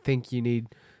 Like they think you need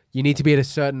to be at a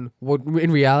certain,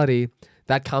 in reality,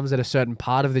 that comes at a certain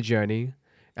part of the journey.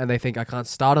 And they think I can't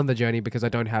start on the journey because I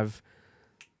don't have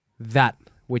that,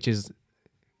 which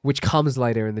comes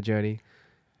later in the journey.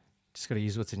 Just got to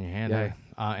use what's in your hand, Yeah.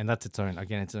 eh? And that's its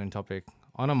own topic.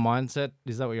 On a mindset,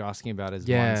 is that what you're asking about? Is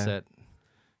Yeah. mindset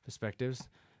perspectives?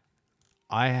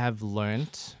 I have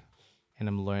learnt, and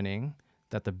I'm learning,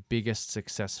 that the biggest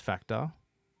success factor,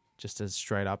 just as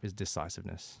straight up, is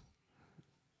decisiveness.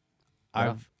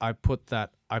 Yeah. I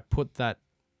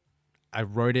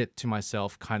wrote it to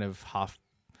myself kind of half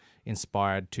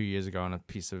inspired 2 years ago on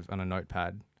a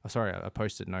notepad. A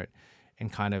Post-it note,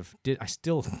 and kind of I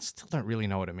still don't really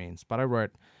know what it means, but I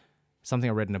wrote something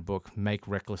I read in a book: make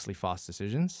recklessly fast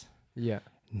decisions. Yeah.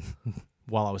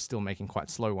 While I was still making quite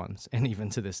slow ones. And even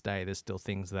to this day, there's still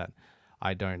things that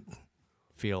I don't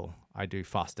feel I do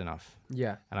fast enough.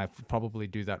 Yeah. And I probably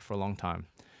do that for a long time.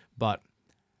 But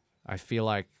I feel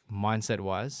like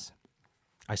mindset-wise,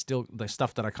 the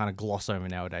stuff that I kind of gloss over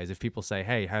nowadays, if people say,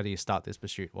 hey, how do you start this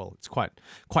pursuit? Well, it's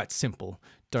quite simple.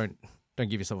 Don't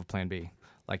give yourself a plan B.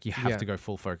 Like you have to go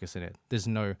full focus in it. There's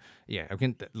no,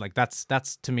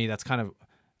 that's to me, that's kind of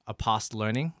a past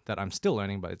learning that I'm still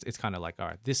learning, but it's kind of like, all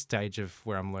right, this stage of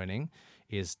where I'm learning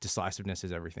is decisiveness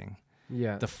is everything.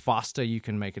 Yeah. The faster you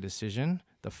can make a decision,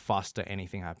 the faster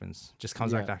anything happens. Just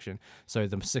comes back to action. So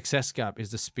the success gap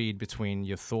is the speed between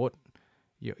your thought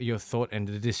and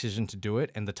the decision to do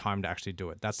it and the time to actually do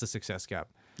it. That's the success gap.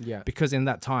 Yeah. Because in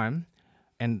that time,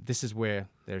 and this is where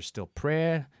there's still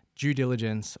prayer, due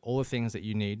diligence, all the things that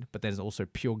you need, but there's also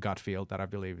pure gut feel that I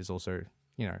believe is also,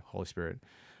 Holy Spirit.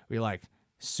 We're like,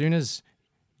 soon as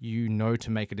you know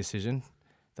to make a decision,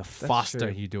 the faster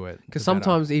you do it. Because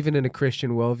sometimes even in a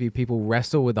Christian worldview, people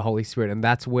wrestle with the Holy Spirit, and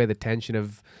that's where the tension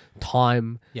of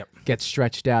time gets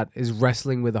stretched out, is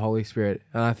wrestling with the Holy Spirit.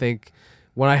 And I think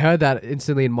when I heard that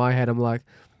instantly in my head, I'm like,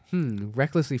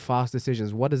 recklessly fast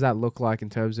decisions. What does that look like in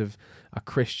terms of a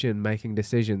Christian making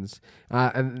decisions?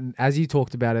 And as you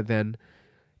talked about it then,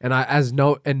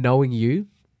 and knowing you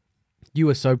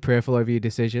are so prayerful over your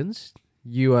decisions.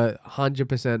 You are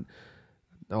 100%.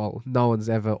 Oh, no one's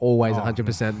ever always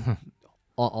 100%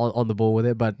 on the ball with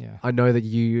it, but I know that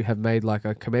you have made like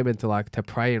a commitment to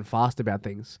pray and fast about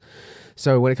things.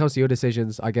 So when it comes to your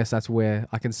decisions, I guess that's where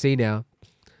I can see now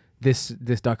this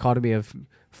dichotomy of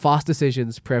fast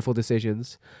decisions, prayerful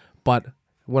decisions. But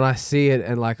when I see it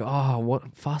and like,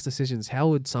 what fast decisions? How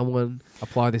would someone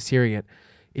apply this hearing it?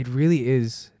 It really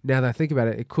is. Now that I think about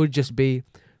it, it could just be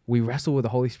we wrestle with the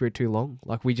Holy Spirit too long.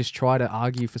 Like we just try to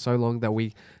argue for so long that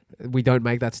we don't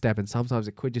make that step. And sometimes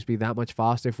it could just be that much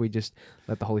faster if we just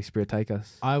let the Holy Spirit take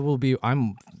us.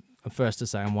 I'm first to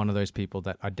say I'm one of those people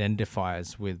that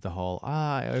identifies with the whole,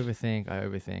 I overthink. And I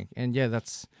overthink.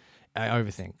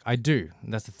 I do.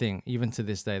 And that's the thing. Even to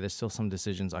this day, there's still some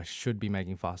decisions I should be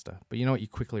making faster. But you know what you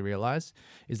quickly realize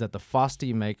is that the faster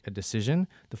you make a decision,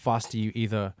 the faster you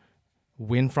either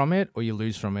win from it or you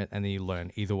lose from it, and then you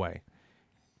learn either way.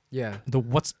 Yeah.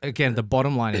 The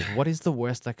bottom line is, what is the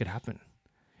worst that could happen?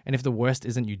 And if the worst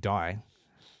isn't you die,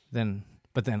 then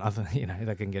other,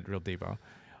 that can get real deeper.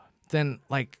 Then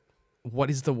like, what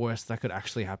is the worst that could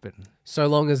actually happen? So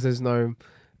long as there's no,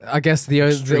 I guess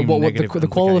the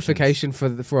qualification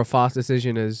for a fast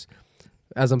decision is,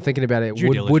 as I'm thinking about it,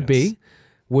 would be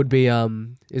would be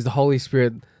is the Holy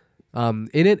Spirit in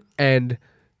it. And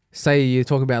say you're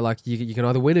talking about like you can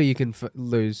either win or you can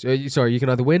lose. You can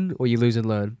either win or you lose and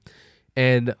learn.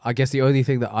 And I guess the only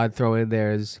thing that I'd throw in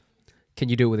there is, can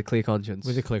you do it with a clear conscience?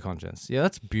 With a clear conscience. Yeah,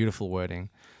 that's beautiful wording.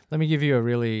 Let me give you a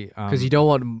really because you don't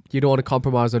want to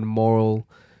compromise on moral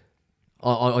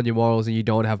on your morals, and you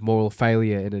don't have moral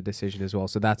failure in a decision as well.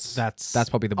 So that's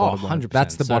probably the bottom line. 100%.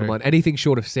 That's the bottom line. Anything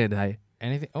short of sin, hey.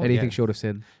 Anything short of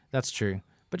sin. That's true.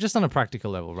 But just on a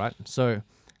practical level, right? So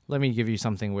let me give you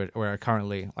something where I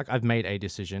currently, like, I've made a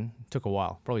decision. Took a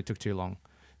while. Probably took too long.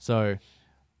 So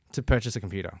to purchase a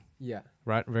computer. Yeah.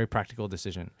 Right? Very practical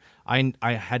decision.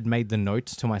 I had made the note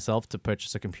to myself to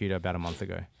purchase a computer about a month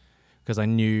ago because I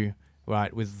knew,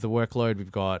 right, with the workload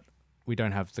we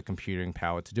don't have the computing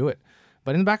power to do it.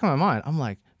 But in the back of my mind, I'm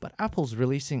like, but Apple's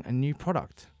releasing a new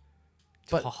product.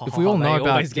 But if we all know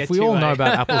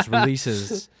about Apple's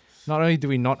releases, not only do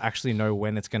we not actually know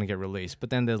when it's going to get released, but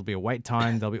then there'll be a wait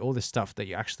time. There'll be all this stuff that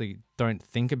you actually don't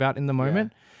think about in the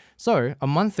moment. Yeah. So a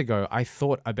month ago, I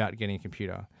thought about getting a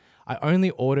computer. I only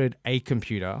ordered a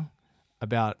computer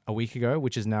about a week ago,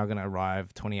 which is now going to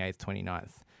arrive 28th,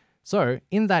 29th. So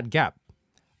in that gap,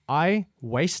 I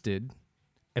wasted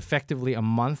effectively a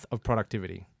month of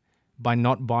productivity by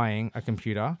not buying a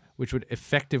computer, which would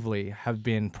effectively have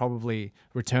been probably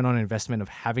return on investment of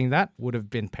having that would have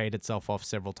been paid itself off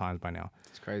several times by now.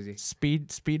 It's crazy. Speed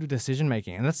of decision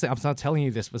making. And I'm not telling you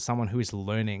this for someone who is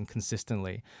learning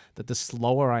consistently, that the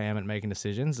slower I am at making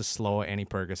decisions, the slower any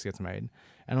progress gets made.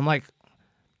 And I'm like,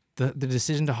 the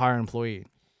decision to hire an employee,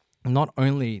 not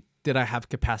only did I have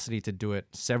capacity to do it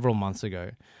several months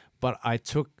ago, but I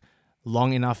took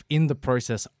long enough in the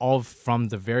process of from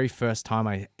the very first time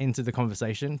I entered the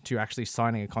conversation to actually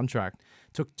signing a contract.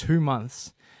 Took 2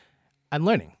 months. I'm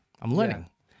learning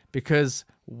because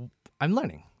I'm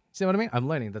learning. See what I mean? I'm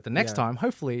learning that the next time,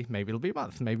 hopefully, maybe it'll be a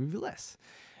month, maybe it'll be less.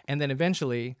 And then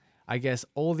eventually, I guess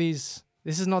all these,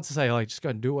 this is not to say like, just go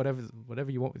and do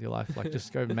whatever you want with your life. Like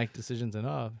just go make decisions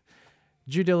and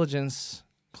due diligence,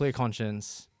 clear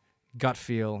conscience, gut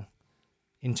feel,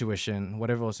 intuition,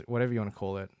 whatever you want to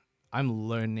call it. I'm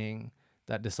learning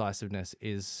that decisiveness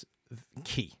is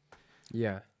key.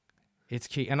 Yeah. It's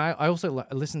key. And I also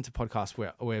listen to podcasts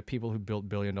where people who built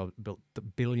the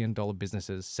billion-dollar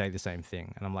businesses say the same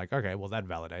thing. And I'm like, okay, well, that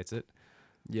validates it.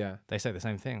 Yeah. They say the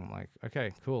same thing. I'm like,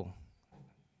 okay, cool.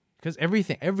 Because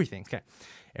everything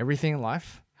in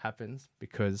life happens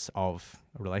because of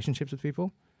relationships with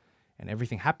people. And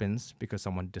everything happens because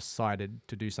someone decided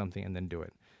to do something and then do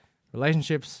it.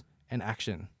 Relationships and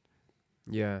action.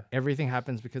 Yeah. Everything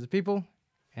happens because of people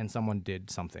and someone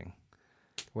did something.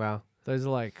 Wow. Those are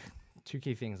like two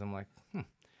key things. I'm like,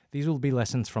 these will be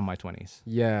lessons from my 20s.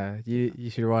 Yeah. You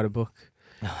should write a book.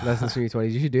 Lessons from your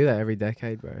 20s. You should do that every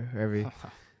decade, bro.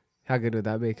 How good would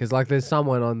that be? Because like there's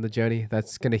someone on the journey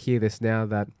that's going to hear this now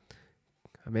that,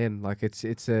 like it's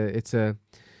a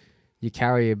you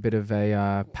carry a bit of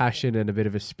a passion and a bit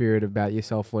of a spirit about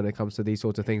yourself when it comes to these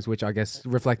sorts of things, which I guess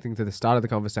reflecting to the start of the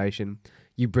conversation,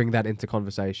 you bring that into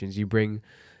conversations. You bring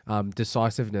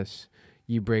decisiveness,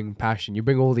 you bring passion, you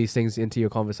bring all these things into your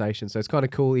conversation. So it's kind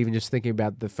of cool even just thinking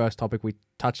about the first topic we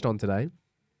touched on today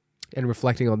and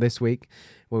reflecting on this week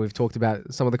when we've talked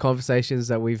about some of the conversations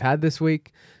that we've had this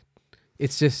week.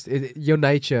 It's just your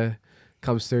nature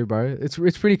comes through, bro. It's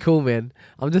pretty cool, man.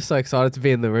 I'm just so excited to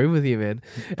be in the room with you, man.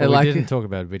 But we didn't talk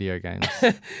about video games.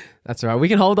 That's all right. We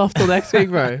can hold off till next week,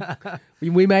 bro.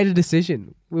 We made a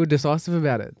decision. We were decisive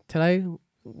about it. Today,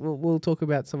 we'll talk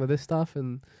about some of this stuff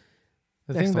and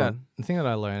the thing that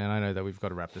I learned, and I know that we've got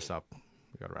to wrap this up.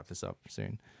 We've got to wrap this up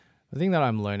soon. The thing that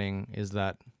I'm learning is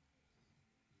that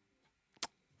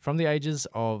from the age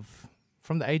of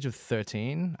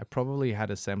 13, I probably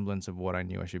had a semblance of what I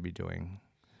knew I should be doing.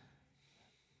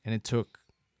 And it took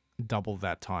double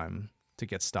that time to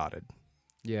get started.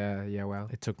 Yeah, wow.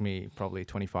 It took me probably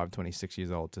 25, 26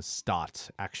 years old to start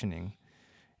actioning.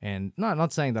 And no,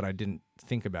 not saying that I didn't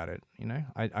think about it, you know.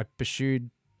 I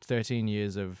pursued 13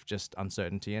 years of just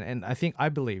uncertainty. And I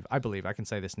believe, I can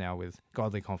say this now with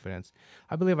godly confidence,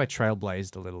 I believe I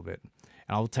trailblazed a little bit.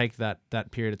 And I'll take that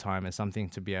period of time as something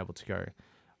to be able to go,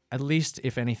 at least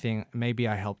if anything, maybe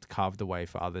I helped carve the way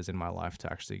for others in my life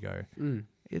to actually go,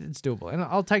 it's doable. And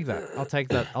I'll take that. I'll take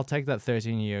that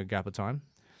 13-year gap of time,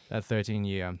 that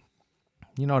 13-year,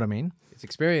 you know what I mean? It's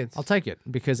experience. I'll take it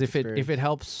because if it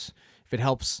helps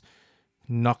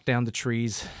knock down the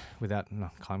trees without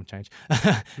climate change,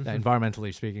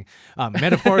 environmentally speaking,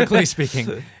 metaphorically speaking,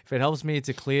 if it helps me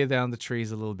to clear down the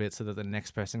trees a little bit so that the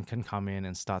next person can come in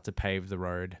and start to pave the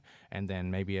road, and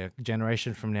then maybe a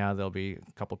generation from now there'll be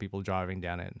a couple of people driving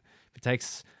down it. If it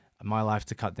takes my life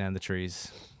to cut down the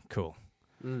trees. Cool.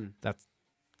 Mm. That's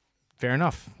fair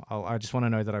enough. I just want to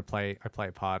know that I play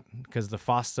a part, because the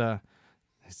faster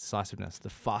his decisiveness, the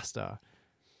faster.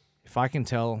 If I can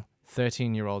tell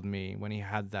 13-year-old me when he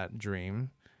had that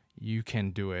dream, you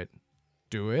can do it,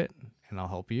 and I'll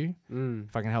help you.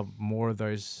 If I can help more of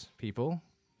those people,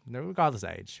 no, regardless of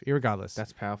age, irregardless.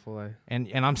 That's powerful, eh?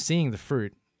 And I'm seeing the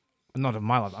fruit, not of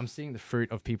my life. I'm seeing the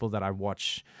fruit of people that I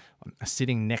watch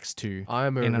sitting next to. I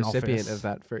am a in an recipient office. of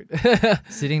that fruit.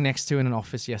 Sitting next to in an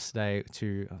office yesterday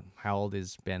to, how old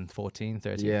is Ben? 13,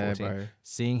 13, Yeah, 14. bro.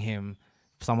 Seeing him,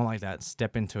 someone like that,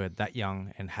 step into it that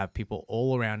young and have people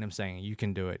all around him saying, you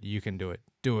can do it,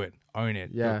 do it, own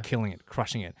it, Yeah. you're killing it,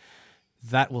 crushing it.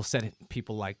 That will set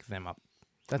people like them up.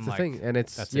 That's I'm the like, thing, and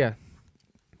it's that's yeah,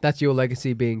 that's your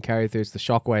legacy being carried through. It's the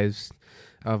shockwaves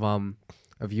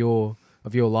of your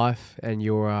life and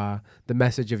your the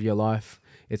message of your life.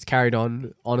 It's carried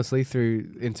on honestly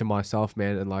through into myself,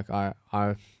 man, and like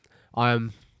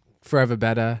I'm forever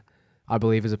better, I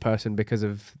believe, as a person because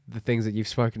of the things that you've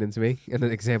spoken into me and the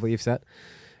example you've set.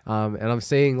 And I'm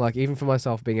seeing, like, even for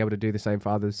myself, being able to do the same for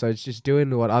others. So it's just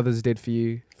doing what others did for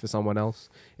you, for someone else.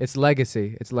 It's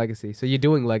legacy. It's legacy. So you're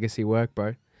doing legacy work,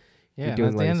 bro. Yeah, You're and doing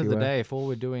at the end of the legacy work. day, if all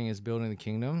we're doing is building the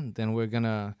kingdom, then we're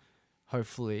gonna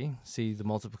hopefully see the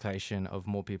multiplication of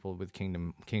more people with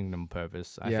kingdom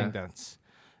purpose. I Yeah. think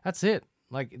that's it.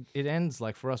 Like it ends,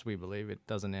 like, for us, we believe it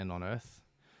doesn't end on earth.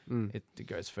 It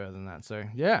goes further than that. So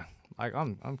yeah, like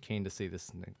I'm keen to see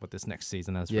what this next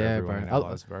season has for Yeah, everyone bro. in our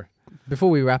lives, bro. Before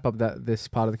we wrap up this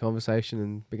part of the conversation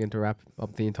and begin to wrap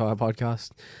up the entire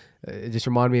podcast, just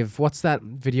remind me of what's that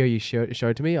video you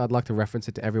showed to me. I'd like to reference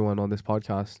it to everyone on this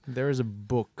podcast. There is a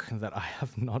book that I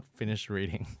have not finished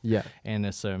reading, Yeah. and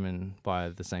a sermon by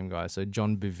the same guy. So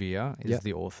John Bevere is Yep.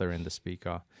 the author and the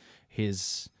speaker.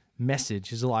 His message,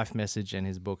 his life message, and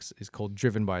his books is called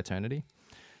Driven by Eternity.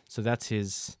 So that's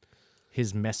his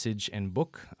message and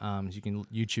book. You can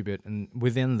YouTube it, and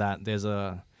within that, there's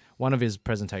one of his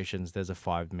presentations. There's a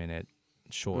 5-minute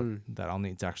short that I'll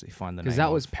need to actually find the name. Because that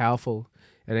of. was powerful.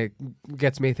 And it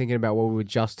gets me thinking about what we were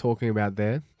just talking about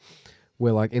there.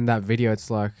 Where, like, in that video, it's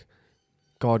like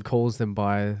God calls them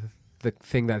by the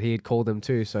thing that he had called them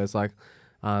to. So it's like,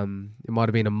 it might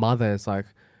have been a mother. It's like,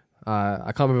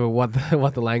 I can't remember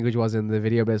what the language was in the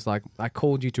video, but it's like, I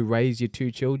called you to raise your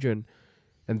 2 children,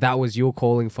 and that was your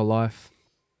calling for life,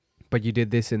 but you did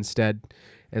this instead.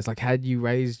 And it's like, had you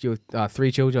raised your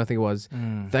 3 children, I think it was,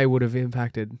 they would have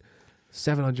impacted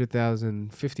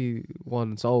 700,000,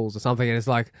 51 souls or something. And it's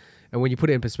like, and when you put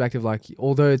it in perspective, like,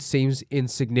 although it seems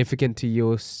insignificant to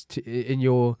in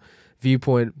your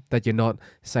viewpoint, that you're not,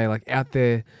 say, like, out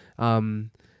there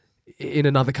in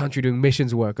another country doing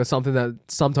missions work or something that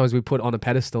sometimes we put on a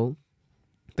pedestal,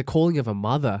 the calling of a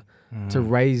mother to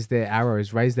raise their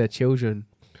arrows, raise their children,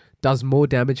 does more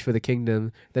damage for the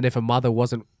kingdom than if a mother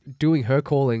wasn't doing her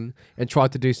calling and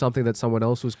tried to do something that someone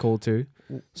else was called to.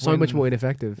 So much more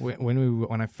ineffective.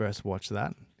 When I first watched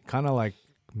that, it kind of like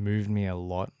moved me a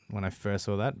lot when I first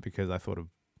saw that, because I thought of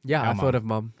Yeah, our I thought of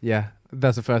mum. Yeah,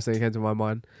 that's the first thing that came to my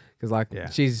mind. Because, like, Yeah.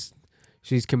 she's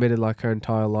committed, like, her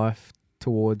entire life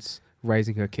towards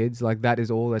raising her kids. Like, that is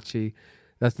all that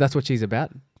that's what she's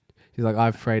about. She's like,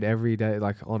 I've prayed every day,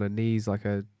 like, on her knees, like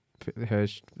her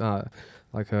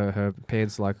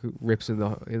pants, like, rips in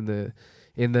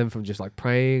them from just, like,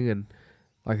 praying, and,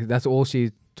 like, that's all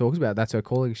she talks about. That's her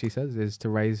calling, she says, is to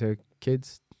raise her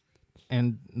kids.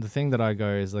 And the thing that I go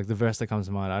is, like, the verse that comes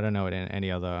to mind, I don't know it in any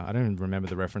other, I don't even remember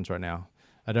the reference right now.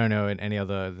 I don't know it any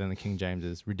other than the King James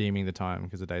is redeeming the time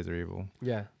because the days are evil.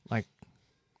 Yeah. Like,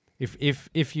 if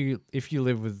you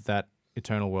live with that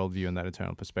eternal worldview and that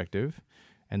eternal perspective,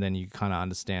 and then you kind of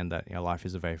understand that, you know, life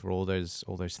is a vapor, all those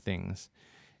things,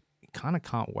 you kind of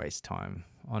can't waste time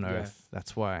on earth.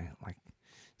 That's why, like,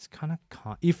 it's kind of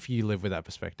can't, if you live with that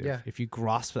perspective, Yeah. if you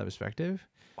grasp that perspective,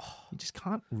 you just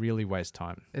can't really waste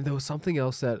time. And there was something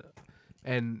else that,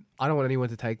 and I don't want anyone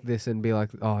to take this and be like,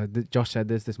 oh, Josh said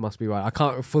this must be right. I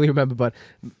can't fully remember, but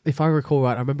if I recall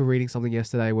right, I remember reading something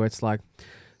yesterday where it's like,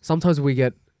 sometimes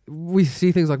we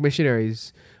see things like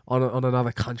missionaries on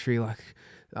another country, like,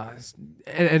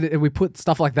 and we put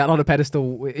stuff like that on a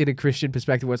pedestal in a Christian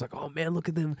perspective, where it's like, oh man, look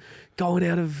at them going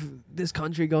out of this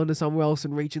country, going to somewhere else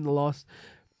and reaching the lost.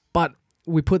 But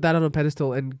we put that on a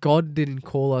pedestal, and God didn't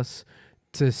call us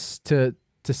to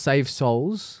save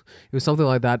souls. It was something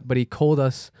like that, but he called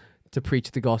us to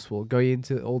preach the gospel, go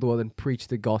into all the world and preach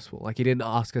the gospel. Like, he didn't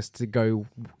ask us to go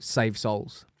save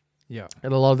souls. Yeah.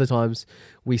 And a lot of the times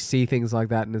we see things like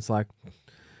that, and it's like,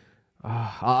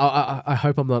 I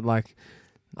hope I'm not, like,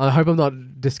 I hope I'm not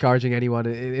discouraging anyone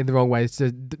in the wrong way.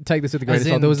 So take this with a grain As of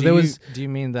salt. in, There was. do you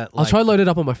mean that? I'll try and load it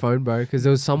up on my phone, bro, because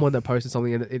there was someone that posted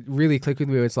something and it really clicked with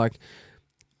me. Where it's like,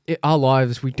 our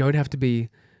lives, we don't have to be,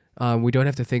 we don't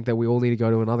have to think that we all need to go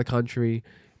to another country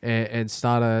and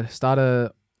start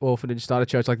a orphanage, start a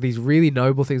church. Like these really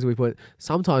noble things that we put.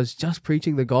 Sometimes just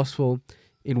preaching the gospel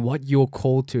in what you're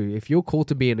called to. If you're called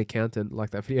to be an accountant, like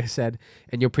that video said,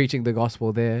 and you're preaching the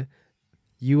gospel there,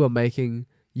 you are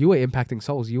impacting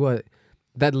souls.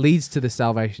 That leads to the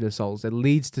salvation of souls. That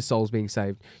leads to souls being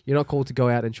saved. You're not called to go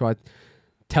out and try to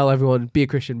tell everyone, be a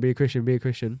Christian, be a Christian, be a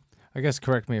Christian. I guess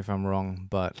correct me if I'm wrong,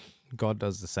 but God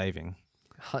does the saving.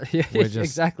 Yeah, We're just-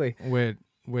 exactly.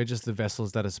 We're just the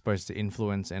vessels that are supposed to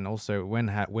influence, and also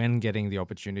when getting the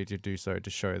opportunity to do so, to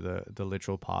show the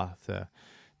literal path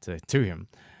to Him.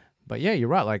 But yeah, you're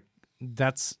right. Like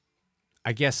that's,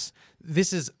 I guess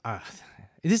this is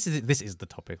the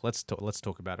topic. Let's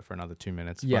talk about it for another 2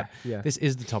 minutes. Yeah, But yeah. this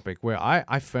is the topic where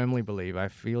I firmly believe, I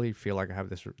really feel like I have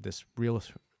this real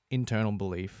internal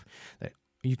belief that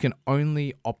you can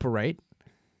only operate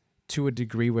to a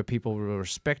degree where people will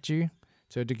respect you,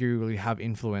 to a degree where you have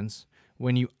influence,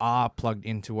 when you are plugged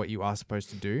into what you are supposed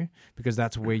to do, because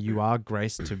that's where you are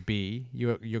graced to be.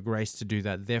 You're graced to do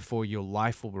that. Therefore, your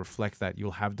life will reflect that.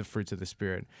 You'll have the fruits of the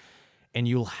Spirit. And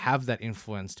you'll have that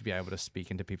influence to be able to speak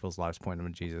into people's lives, point them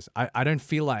to Jesus. I don't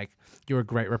feel like you're a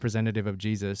great representative of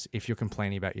Jesus if you're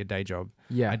complaining about your day job.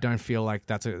 Yeah. I don't feel like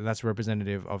that's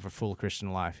representative of a full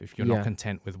Christian life if you're Yeah. not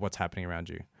content with what's happening around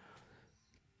you.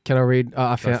 Can I read?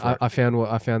 I Go for it.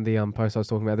 found the post I was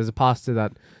talking about. There's a pastor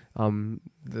that I'm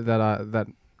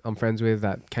friends with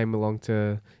that came along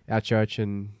to our church,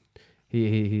 and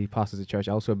he pastors a church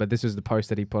elsewhere. But this was the post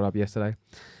that he put up yesterday.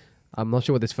 I'm not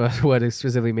sure what this first word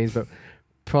specifically means, but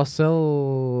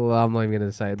I'm not even going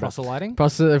to say it. but Proselyting?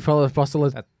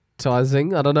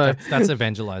 Proselytizing. I don't know. That's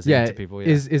evangelizing Yeah, to people. Yeah.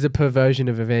 is a perversion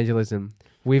of evangelism.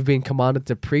 We've been commanded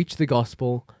to preach the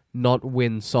gospel, not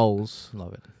win souls.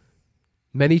 Love it.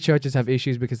 Many churches have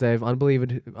issues because they have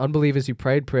unbelievers who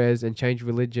prayed prayers and changed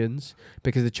religions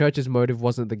because the church's motive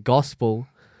wasn't the gospel,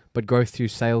 but growth through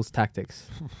sales tactics.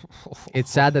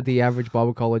 It's sad that the average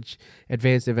Bible college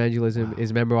advanced evangelism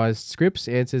is memorized scripts,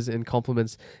 answers, and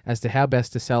compliments as to how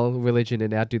best to sell religion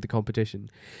and outdo the competition.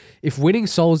 If winning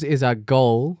souls is our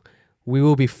goal, we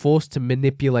will be forced to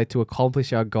manipulate to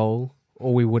accomplish our goal,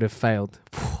 or we would have failed.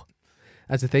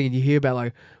 That's the thing. And you hear about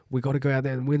like, we got to go out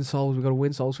there and win souls. We got to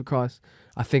win souls for Christ.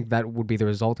 I think that would be the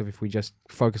result of if we just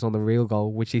focus on the real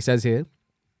goal, which he says here,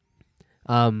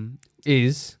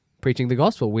 is preaching the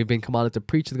gospel. We've been commanded to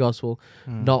preach the gospel,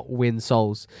 not win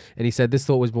souls. And he said this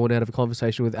thought was born out of a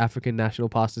conversation with African national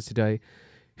pastors today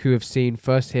who have seen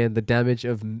firsthand the damage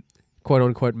of quote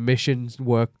unquote missions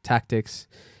work tactics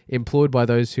employed by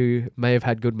those who may have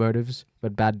had good motives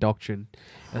but bad doctrine.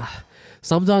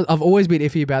 Sometimes I've always been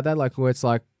iffy about that, like where it's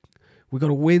like, we got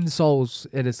to win souls,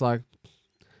 and it's like,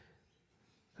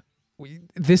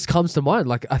 this comes to mind.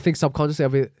 Like I think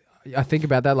subconsciously, I think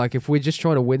about that. Like if we're just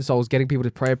trying to win souls, getting people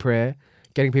to pray a prayer,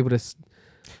 getting people to,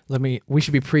 we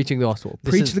should be preaching the gospel.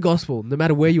 Preach the gospel, no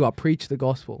matter where you are. Preach the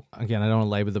gospel. Again, I don't want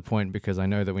to labor the point because I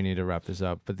know that we need to wrap this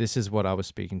up. But this is what I was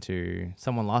speaking to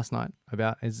someone last night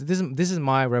about. This is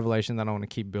my revelation that I want to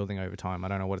keep building over time. I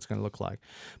don't know what it's going to look like,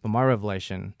 but my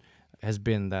revelation has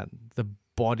been that the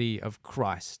body of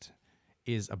Christ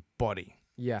is a body.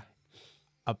 Yeah.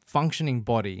 A functioning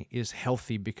body is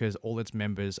healthy because all its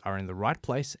members are in the right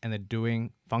place and they're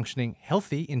functioning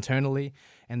healthy internally,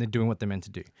 and they're doing what they're meant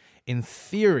to do. In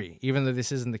theory, even though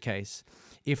this isn't the case,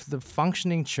 if the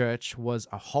functioning church was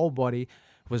a whole body,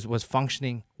 was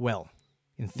functioning well,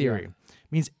 in theory,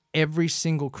 means every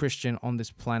single Christian on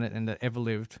this planet and that ever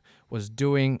lived was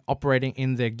operating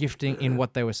in their gifting, in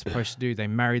what they were supposed to do. They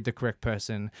married the correct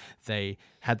person. They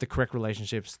had the correct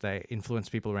relationships. They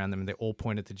influenced people around them, and they all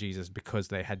pointed to Jesus because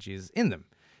they had Jesus in them,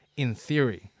 in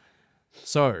theory.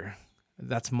 So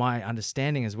that's my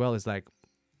understanding as well, is like,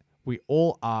 we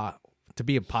all are, to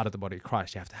be a part of the body of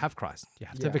Christ, you have to have Christ. You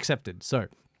have to have accepted. So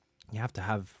you have to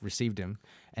have received him.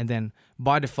 And then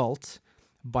by default,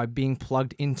 by being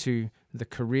plugged into the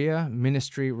career,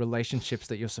 ministry, relationships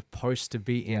that you're supposed to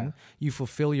be in, you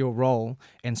fulfill your role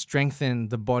and strengthen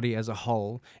the body as a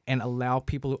whole, and allow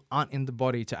people who aren't in the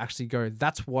body to actually go,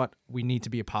 that's what we need to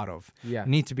be a part of. Yeah.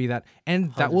 Need to be that.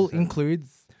 And that will 100%. include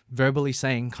verbally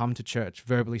saying, come to church,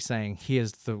 verbally saying,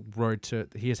 here's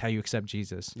how you accept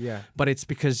Jesus. Yeah. But it's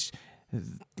because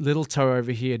little toe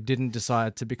over here didn't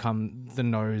decide to become the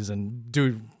nose and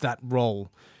do that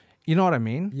role. You know what I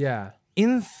mean? Yeah.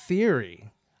 In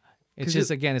theory, it's 'Cause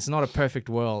just, again, it's not a perfect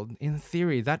world. In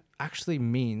theory, that actually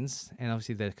means, and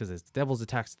obviously because there's devil's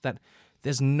attacks, that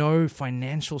there's no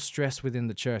financial stress within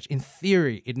the church. In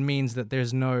theory, it means that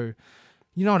there's no,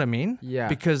 you know what I mean? Yeah.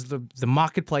 Because the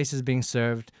marketplace is being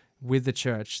served with the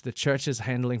church is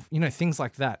handling, things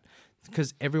like that.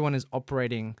 Because everyone is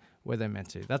operating where they're meant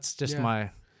to. That's just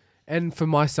my And for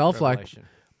myself, revelation.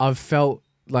 I've felt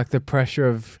like the pressure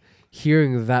of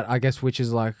hearing that, I guess, which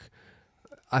is like,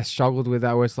 I struggled with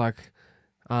that, where it's like,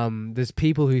 there's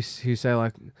people who say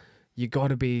like, you got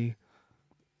to be,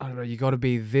 I don't know, you got to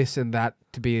be this and that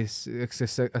to be a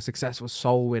successful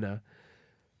soul winner.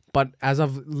 But as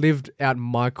I've lived out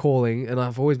my calling, and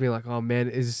I've always been like, oh man,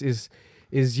 is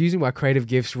using my creative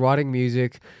gifts, writing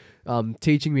music,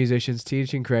 teaching musicians,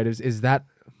 teaching creatives, is that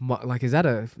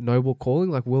a noble calling?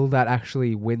 Like, will that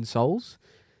actually win souls?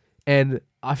 And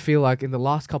I feel like in the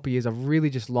last couple of years, I've really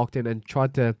just locked in and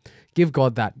tried to give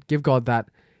God that.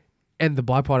 And the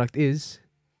byproduct is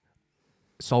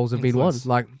souls have been won. Influence.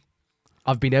 Like,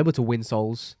 I've been able to win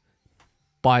souls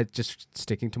by just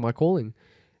sticking to my calling.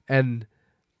 And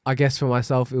I guess for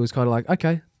myself, it was kind of like,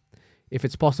 okay, if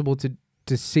it's possible to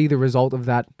see the result of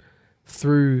that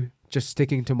through just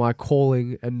sticking to my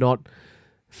calling and not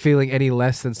feeling any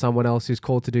less than someone else who's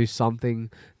called to do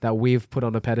something that we've put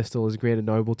on a pedestal as great and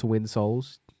noble to win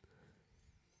souls.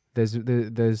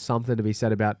 There's something to be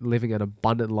said about living an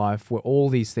abundant life where all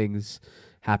these things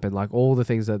happen, like all the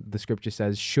things that the scripture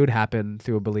says should happen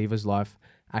through a believer's life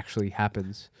actually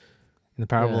happens. In the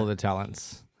parable Yeah. of the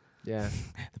talents, Yeah.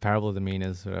 the parable of the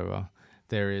minas, whatever,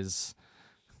 there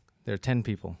are 10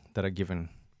 people that are given.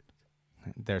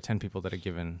 There are 10 people that are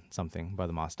given something by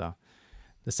the master.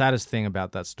 The saddest thing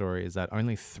about that story is that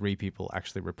only 3 people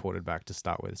actually reported back to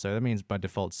start with. So that means by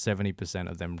default, 70%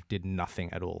 of them did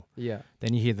nothing at all. Yeah.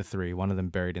 Then you hear the 3, one of them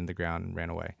buried in the ground and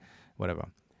ran away, whatever.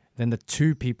 Then the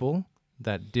 2 people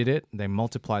that did it, they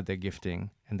multiplied their gifting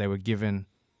and they were given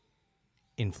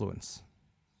influence.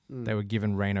 They were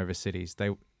given reign over cities.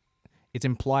 It's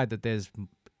implied that there's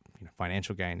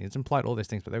financial gain. It's implied all these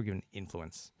things, but they were given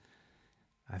influence.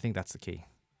 I think that's the key.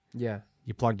 Yeah.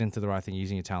 You plugged into the right thing,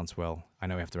 using your talents well. I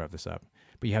know we have to wrap this up,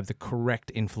 but you have the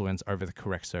correct influence over the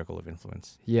correct circle of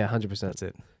influence. Yeah, 100%. That's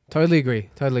it. Totally agree.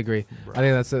 I Bro.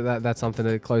 think that's something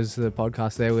that closes the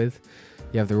podcast there with.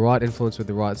 You have the right influence with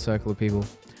the right circle of people.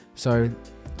 So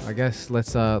I guess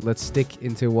let's stick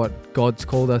into what God's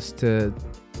called us to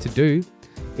do.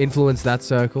 Influence that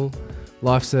circle.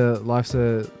 Life's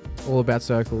all about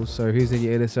circles. So who's in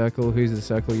your inner circle? Who's the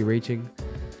circle you're reaching?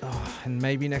 Oh, and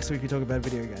maybe next week we talk about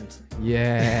video games.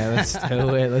 Yeah, let's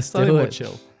do it. Let's Something do more it.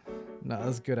 chill. No,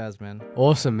 that's good as, man.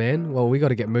 Awesome, man. Well, we got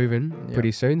to get moving Yeah.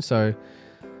 pretty soon. So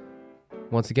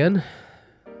once again,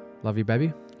 love you,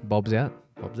 baby. Bob's out.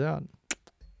 Bob's out.